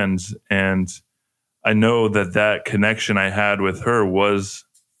her friends. And I know that connection I had with her was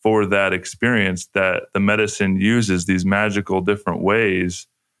for that experience, that the medicine uses these magical different ways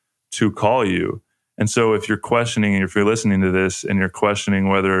to call you. And so if you're questioning, and if you're listening to this and you're questioning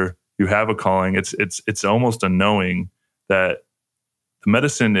whether you have a calling, it's almost a knowing that the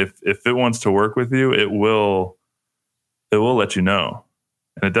medicine, if it wants to work with you, it will let you know.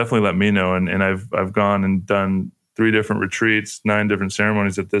 And it definitely let me know. And I've gone and done 3 different retreats, 9 different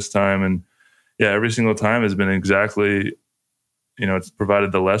ceremonies at this time. And yeah, every single time has been exactly, it's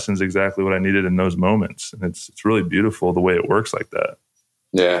provided the lessons exactly what I needed in those moments. And it's really beautiful the way it works like that.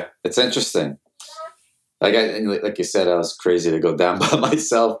 Yeah, it's interesting. Like you said, I was crazy to go down by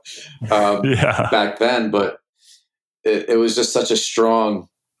myself back then, but it was just such a strong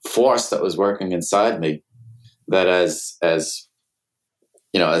force that was working inside me, that as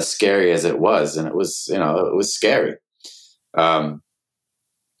scary as it was, and it was scary. Because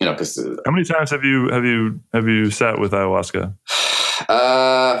how many times have you sat with ayahuasca?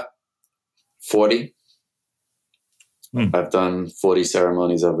 40. I've done 40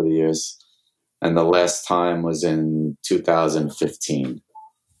 ceremonies over the years, and the last time was in 2015.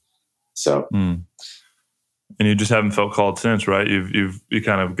 So, and you just haven't felt called since, right? You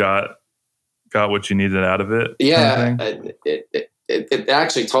kind of got what you needed out of it. Yeah, kind of it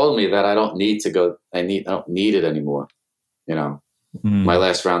actually told me that I don't need to go. I don't need it anymore. My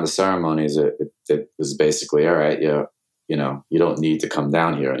last round of ceremonies, it was basically, all right, you don't need to come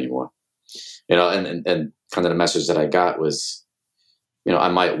down here anymore. And kind of the message that I got was, I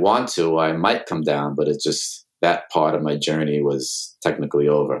might want to, I might come down, but it's just that part of my journey was technically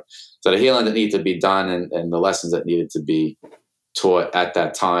over. So the healing that needed to be done and the lessons that needed to be taught at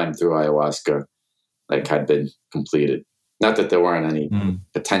that time through ayahuasca, like, had been completed. Not that there weren't any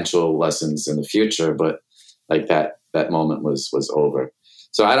potential lessons in the future, but like that moment was over.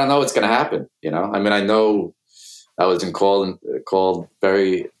 So I don't know what's going to happen. I mean, I know I was called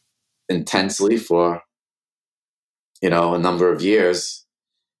very intensely for, a number of years,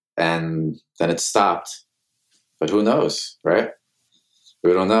 and then it stopped. But who knows, right?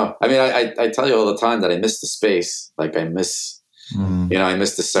 We don't know. I mean, I tell you all the time that I miss the space. Like, I miss, I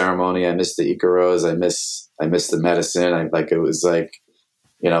miss the ceremony. I miss the Icaros. I miss the medicine. It was like,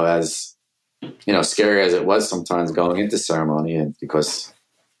 as, scary as it was sometimes going into ceremony, and because,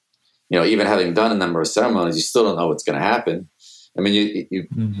 even having done a number of ceremonies, you still don't know what's going to happen. I mean,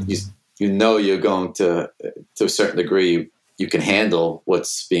 you're going to a certain degree, you can handle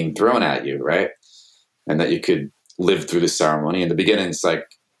what's being thrown at you, right? And that you could live through the ceremony. In the beginning, it's like,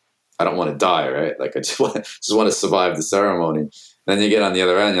 I don't want to die, right? Like I just want to survive the ceremony. Then you get on the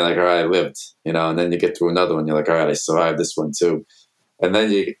other end, you're like, all right, I lived, and then you get through another one, you're like, all right, I survived this one too. And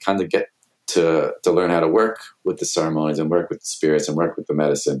then you kind of get to learn how to work with the ceremonies and work with the spirits and work with the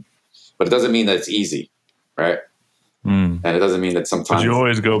medicine. But it doesn't mean that it's easy, right? And it doesn't mean that sometimes... But you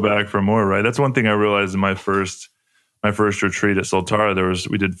always go back for more, right? That's one thing I realized in my first retreat at Soltara.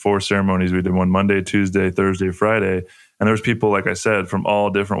 We did 4 ceremonies. We did one Monday, Tuesday, Thursday, Friday. And there was people, like I said, from all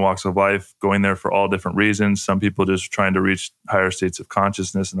different walks of life going there for all different reasons. Some people just trying to reach higher states of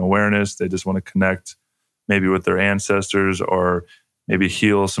consciousness and awareness. They just want to connect maybe with their ancestors or maybe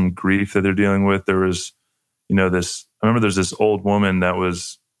heal some grief that they're dealing with. There was, I remember there's this old woman that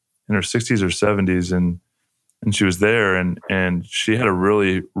was in her 60s or 70s and she was there and she had a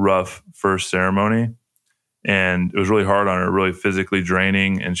really rough first ceremony. And it was really hard on her, really physically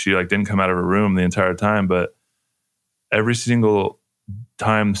draining. And she didn't come out of her room the entire time. But every single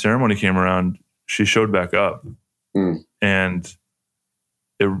time the ceremony came around, she showed back up. And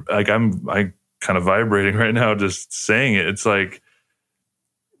I'm kind of vibrating right now just saying it. It's like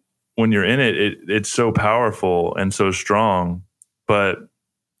when you're in it's so powerful and so strong, but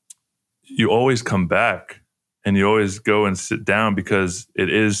you always come back. And you always go and sit down because it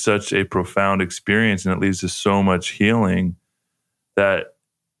is such a profound experience and it leads to so much healing that,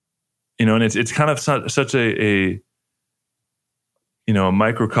 and it's kind of such a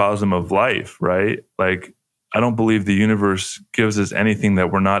microcosm of life, right? Like, I don't believe the universe gives us anything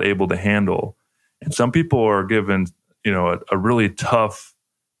that we're not able to handle. And some people are given, a really tough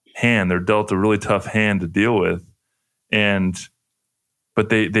hand. They're dealt a really tough hand to deal with. But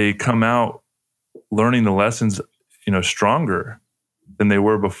they come out learning the lessons, stronger than they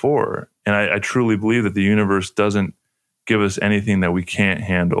were before. And I truly believe that the universe doesn't give us anything that we can't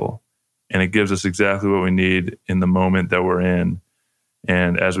handle. And it gives us exactly what we need in the moment that we're in.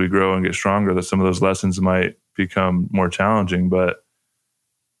 And as we grow and get stronger, that some of those lessons might become more challenging, but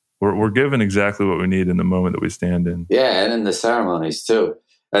we're given exactly what we need in the moment that we stand in. Yeah, and in the ceremonies too.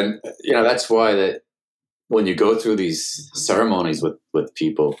 And, that's why that when you go through these ceremonies with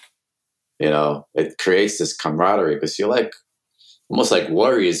people, it creates this camaraderie because you're almost like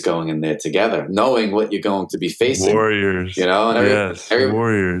warriors going in there together, knowing what you're going to be facing. Warriors. And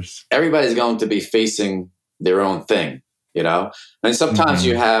warriors. Everybody's going to be facing their own thing, And sometimes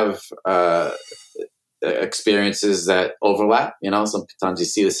you have experiences that overlap, Sometimes you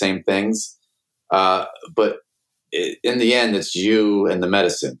see the same things. But in the end, it's you and the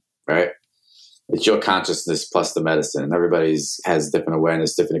medicine, right? It's your consciousness plus the medicine. And everybody has different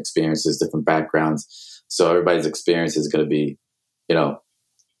awareness, different experiences, different backgrounds. So everybody's experience is going to be,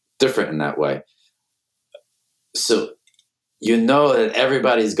 different in that way. So that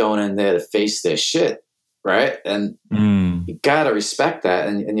everybody's going in there to face their shit, right? And you got to respect that.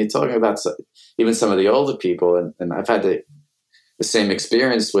 And you're talking about even some of the older people. And I've had the same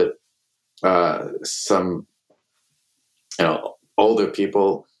experience with some, older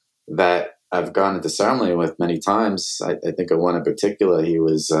people that I've gone into ceremony with many times. I think of one in particular. He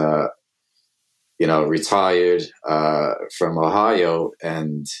was, retired from Ohio,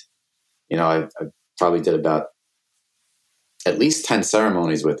 and I probably did about at least 10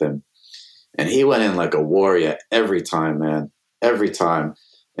 ceremonies with him, and he went in like a warrior every time, man. Every time.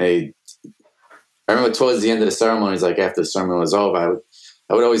 I remember towards the end of the ceremonies, like after the ceremony was over,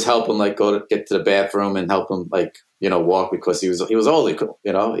 I would always help him go to get to the bathroom and help him walk because he was older,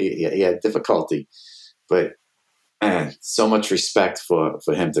 he had difficulty, but man, so much respect for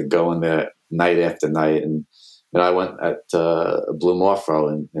him to go in there night after night. And I went at Blue Morpho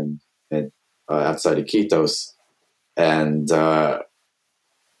and outside of Quitos, and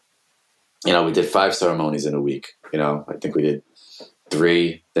we did 5 ceremonies in a week. I think we did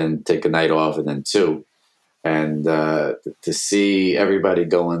 3, then take a night off, and then 2. And to see everybody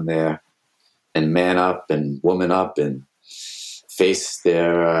go in there and man up and woman up and face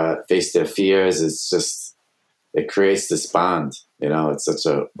their fears, it's just, it creates this bond. It's such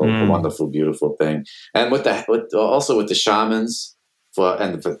a wonderful, beautiful thing. And with the shamans for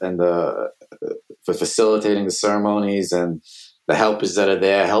facilitating the ceremonies and the helpers that are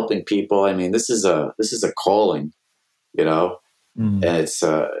there helping people. I mean, this is a calling, and it's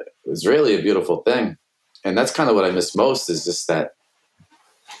really a beautiful thing. And that's kind of what I miss most, is just that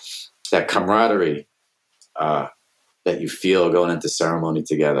camaraderie that you feel going into ceremony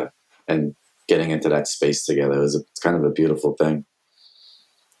together and getting into that space together. It's kind of a beautiful thing.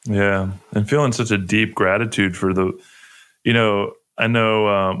 Yeah. And feeling such a deep gratitude for I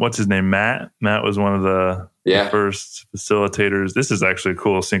know, what's his name? Matt was one of the first facilitators. This is actually a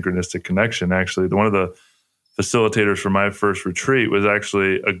cool synchronistic connection. Actually, one of the facilitators for my first retreat was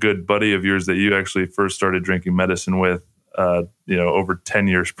actually a good buddy of yours that you actually first started drinking medicine with, over 10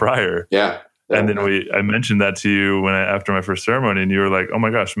 years prior. Yeah. And then I mentioned that to you after my first ceremony, and you were like, "Oh my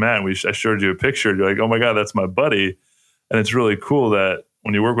gosh, Matt!" I showed you a picture. You're like, "Oh my God, that's my buddy." And it's really cool that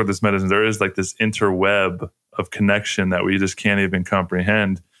when you work with this medicine, there is like this interweb of connection that we just can't even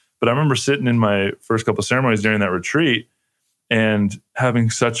comprehend. But I remember sitting in my first couple of ceremonies during that retreat and having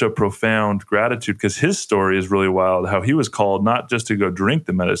such a profound gratitude, because his story is really wild. How he was called not just to go drink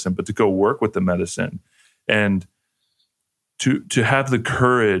the medicine, but to go work with the medicine, and to have the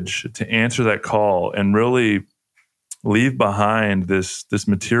courage to answer that call and really leave behind this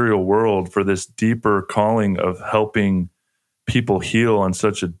material world for this deeper calling of helping people heal on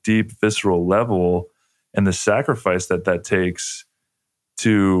such a deep, visceral level, and the sacrifice that takes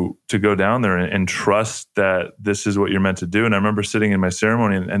to go down there and trust that this is what you're meant to do. And I remember sitting in my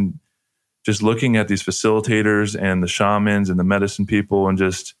ceremony and just looking at these facilitators and the shamans and the medicine people, and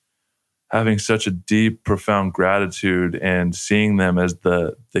just having such a deep, profound gratitude and seeing them as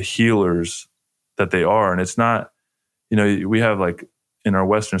the healers that they are. And it's not, we have like in our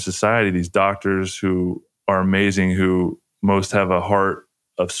Western society, these doctors who are amazing, who most have a heart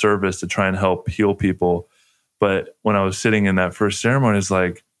of service to try and help heal people. But when I was sitting in that first ceremony, it's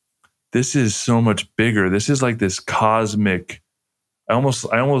like, this is so much bigger. This is like this cosmic, I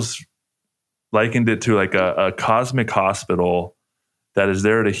almost likened it to like a cosmic hospital that is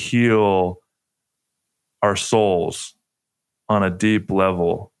there to heal our souls on a deep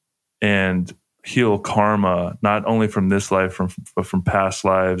level and heal karma, not only from this life, but from past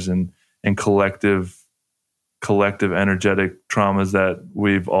lives and collective energetic traumas that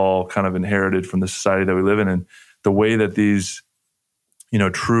we've all kind of inherited from the society that we live in. And the way that these,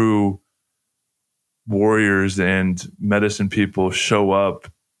 true warriors and medicine people show up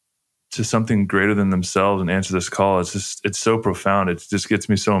to something greater than themselves and answer this call, it's so profound. It just gets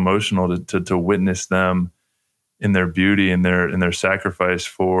me so emotional to witness them in their beauty and their sacrifice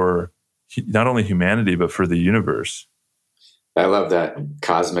for not only humanity, but for the universe. I love that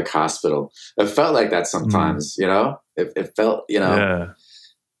cosmic hospital. It felt like that sometimes, it felt, Yeah.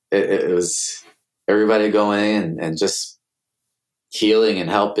 It was everybody going in and just healing and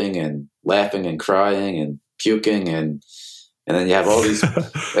helping and laughing and crying and puking and then you have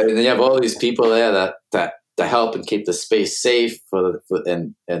all these people there that help and keep the space safe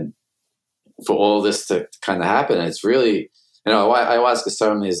and for all this to kind of happen. And it's really, ayahuasca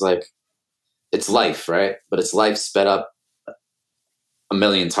ceremony is like, it's life, right? But it's life sped up a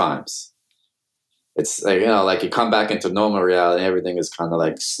million times. It's like, like you come back into normal reality, everything is kind of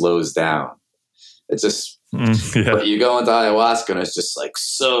like slows down. It's just, but you go into ayahuasca and it's just like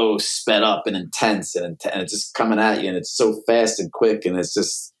so sped up and intense and it's just coming at you and it's so fast and quick and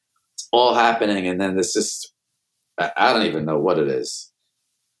it's all happening. And then it's just, I don't even know what it is.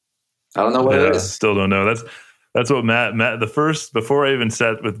 I don't know what it is. Still don't know. That's what Matt, before I even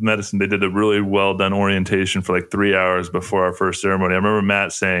sat with medicine, they did a really well done orientation for like 3 hours before our first ceremony. I remember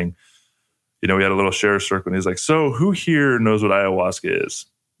Matt saying, we had a little share circle and he's like, "So who here knows what ayahuasca is?"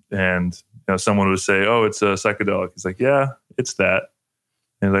 And, someone would say, "Oh, it's a psychedelic." He's like, "Yeah, it's that."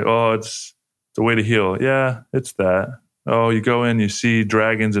 And he's like, "Oh, it's a way to heal." "Yeah, it's that." "Oh, you go in, you see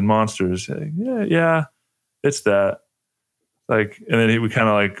dragons and monsters." Yeah, it's that. Like, and then we kind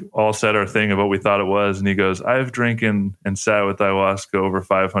of like all said our thing of what we thought it was. And he goes, "I've drinking and sat with ayahuasca over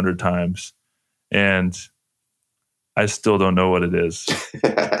 500 times. And I still don't know what it is."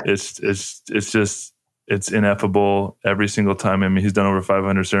 It's ineffable every single time. I mean, he's done over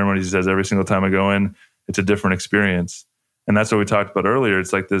 500 ceremonies. He says every single time I go in, it's a different experience. And that's what we talked about earlier.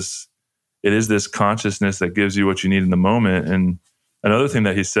 It's like it is this consciousness that gives you what you need in the moment. And another thing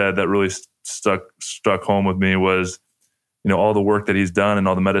that he said that really struck home with me was, all the work that he's done and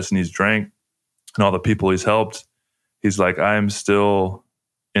all the medicine he's drank and all the people he's helped. He's like, "I'm still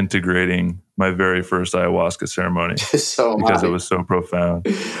integrating my very first ayahuasca ceremony." Because it was so profound.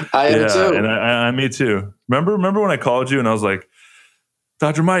 I am too. And I me too. Remember when I called you and I was like,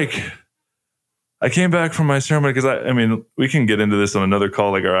 "Dr. Mike, I came back from my ceremony," because I mean, we can get into this on another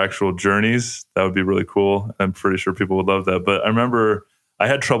call, like our actual journeys. That would be really cool. I'm pretty sure people would love that. But I remember I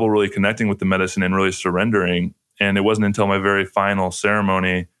had trouble really connecting with the medicine and really surrendering. And it wasn't until my very final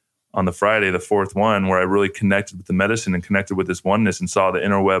ceremony on the Friday, the fourth one, where I really connected with the medicine and connected with this oneness and saw the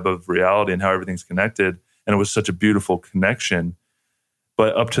inner web of reality and how everything's connected. And it was such a beautiful connection.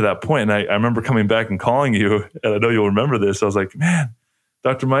 But up to that point, and I remember coming back and calling you, and I know you'll remember this. I was like, "Man,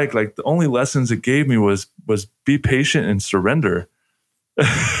 Dr. Mike, like the only lessons it gave me was be patient and surrender."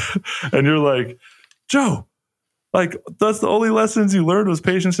 And you're like, "Joe, like, that's the only lessons you learned was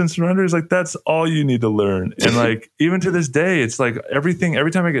patience and surrender. It's like, that's all you need to learn. And like, even to this day, it's like every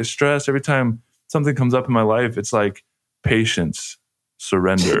time I get stressed, every time something comes up in my life, it's like patience,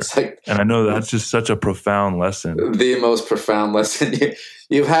 surrender. Like, and I know that's just such a profound lesson. The most profound lesson.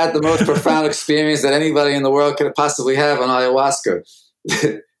 You've had the most profound experience that anybody in the world could possibly have on ayahuasca.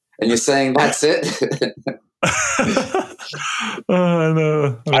 And you're saying that's it? I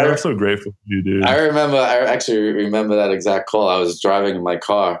know. I'm so grateful for you, dude. I actually remember that exact call. I was driving in my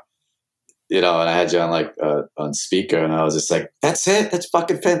car, and I had you on on speaker, and I was just like, that's it? That's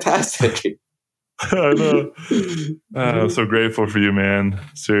fucking fantastic. I know. I'm so grateful for you, man.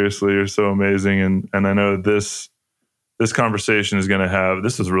 Seriously, you're so amazing. And I know this conversation is going to have,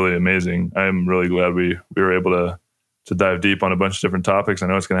 this is really amazing. I'm really glad we were able to dive deep on a bunch of different topics. I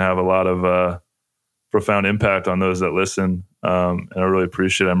know it's going to have a lot of profound impact on those that listen. And I really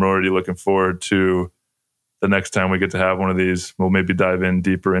appreciate it. I'm already looking forward to the next time we get to have one of these. We'll maybe dive in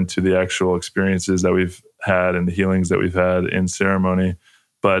deeper into the actual experiences that we've had and the healings that we've had in ceremony.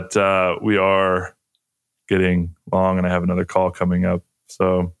 But we are getting long, and I have another call coming up.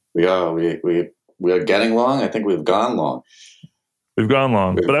 So we are getting long. I think we've gone long. We've gone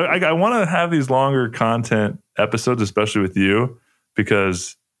long, but I want to have these longer content episodes, especially with you,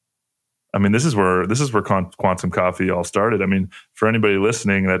 because I mean, this is where Quantum Coffee all started. I mean, for anybody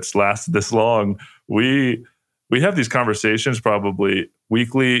listening that's lasted this long, we have these conversations probably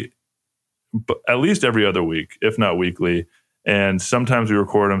weekly, but at least every other week, if not weekly. And sometimes we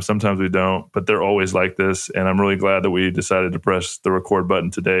record them, sometimes we don't, but they're always like this. And I'm really glad that we decided to press the record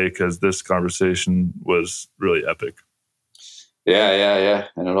button today, because this conversation was really epic. Yeah.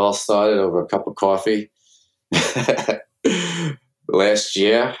 And it all started over a cup of coffee last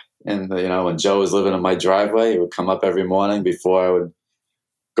year. And, when Joe was living in my driveway, he would come up every morning before I would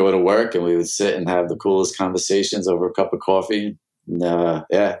go to work, and we would sit and have the coolest conversations over a cup of coffee. And,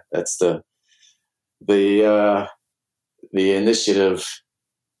 that's the initiative,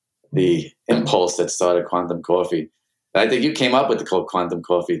 the impulse that started Quantum Coffee. And I think you came up with the Quantum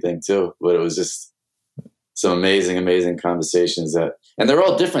Coffee thing too, but it was just some amazing, amazing conversations and they're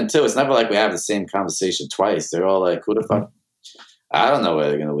all different too. It's never like we have the same conversation twice. They're all like, who the fuck? I don't know where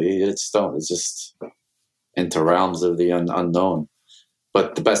they're going to lead. It's just into realms of the unknown,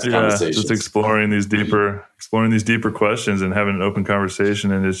 but the best conversations. Just exploring these deeper questions and having an open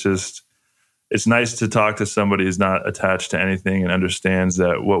conversation. And it's nice to talk to somebody who's not attached to anything and understands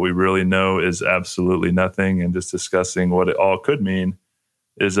that what we really know is absolutely nothing, and just discussing what it all could mean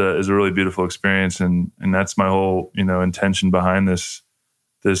is a really beautiful experience. And that's my whole, intention behind this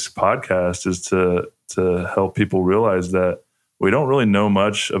podcast, is to help people realize that we don't really know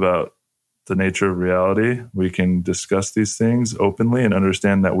much about the nature of reality. We can discuss these things openly and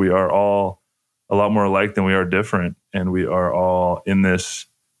understand that we are all a lot more alike than we are different. And we are all in this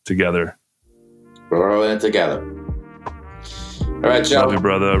together. We're all in it together. All right, Joe. Love you,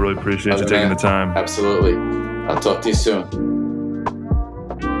 brother. I really appreciate you taking the time. Absolutely. I'll talk to you soon.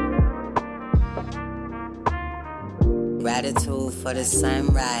 Gratitude for the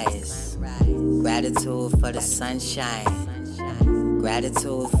sunrise. Gratitude for the sunshine.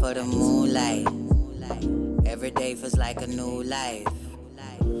 Gratitude for the moonlight. Every day feels like a new life.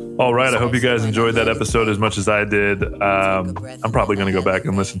 All right. I hope you guys enjoyed that episode as much as I did. I'm probably going to go back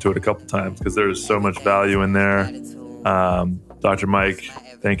and listen to it a couple times, because there's so much value in there. Dr. Mike,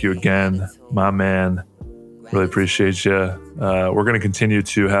 thank you again, my man. Really appreciate you. We're going to continue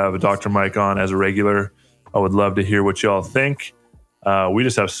to have Dr. Mike on as a regular. I would love to hear what y'all think. We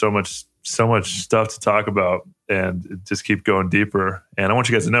just have so much stuff to talk about, and just keep going deeper. And I want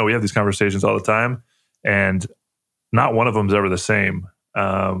you guys to know we have these conversations all the time, and not one of them is ever the same.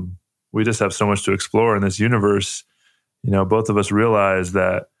 We just have so much to explore in this universe. Both of us realize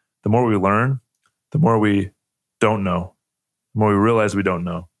that the more we learn, the more we don't know, the more we realize we don't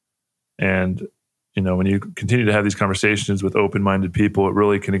know. And, when you continue to have these conversations with open-minded people, it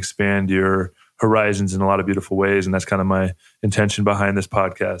really can expand your horizons in a lot of beautiful ways. And that's kind of my intention behind this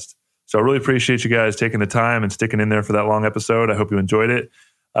podcast. So I really appreciate you guys taking the time and sticking in there for that long episode. I hope you enjoyed it.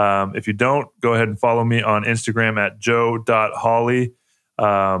 If you don't, go ahead and follow me on Instagram at joe.hawley.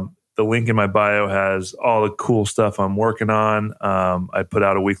 The link in my bio has all the cool stuff I'm working on. I put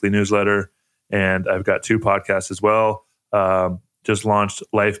out a weekly newsletter, and I've got 2 podcasts as well. Just launched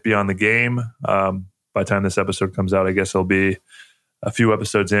Life Beyond the Game. By the time this episode comes out, I guess it'll be a few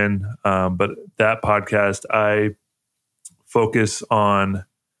episodes in. But that podcast, I focus on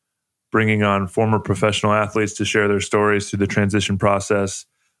bringing on former professional athletes to share their stories through the transition process.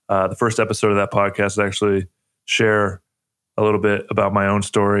 The first episode of that podcast is actually share a little bit about my own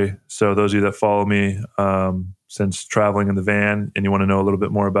story. So those of you that follow me, since traveling in the van and you want to know a little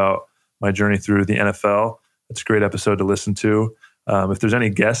bit more about my journey through the NFL, it's a great episode to listen to. If there's any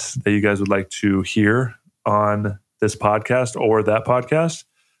guests that you guys would like to hear on this podcast or that podcast,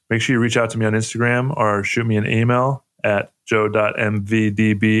 make sure you reach out to me on Instagram or shoot me an email at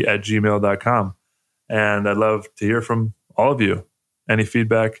joe.mvdb@gmail.com. And I'd love to hear from all of you, any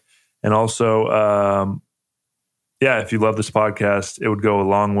feedback. And also, if you love this podcast, it would go a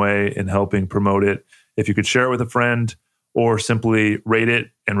long way in helping promote it. If you could share it with a friend or simply rate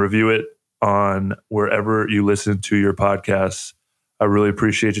it and review it on wherever you listen to your podcasts, I really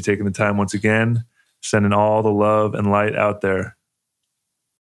appreciate you taking the time once again, sending all the love and light out there.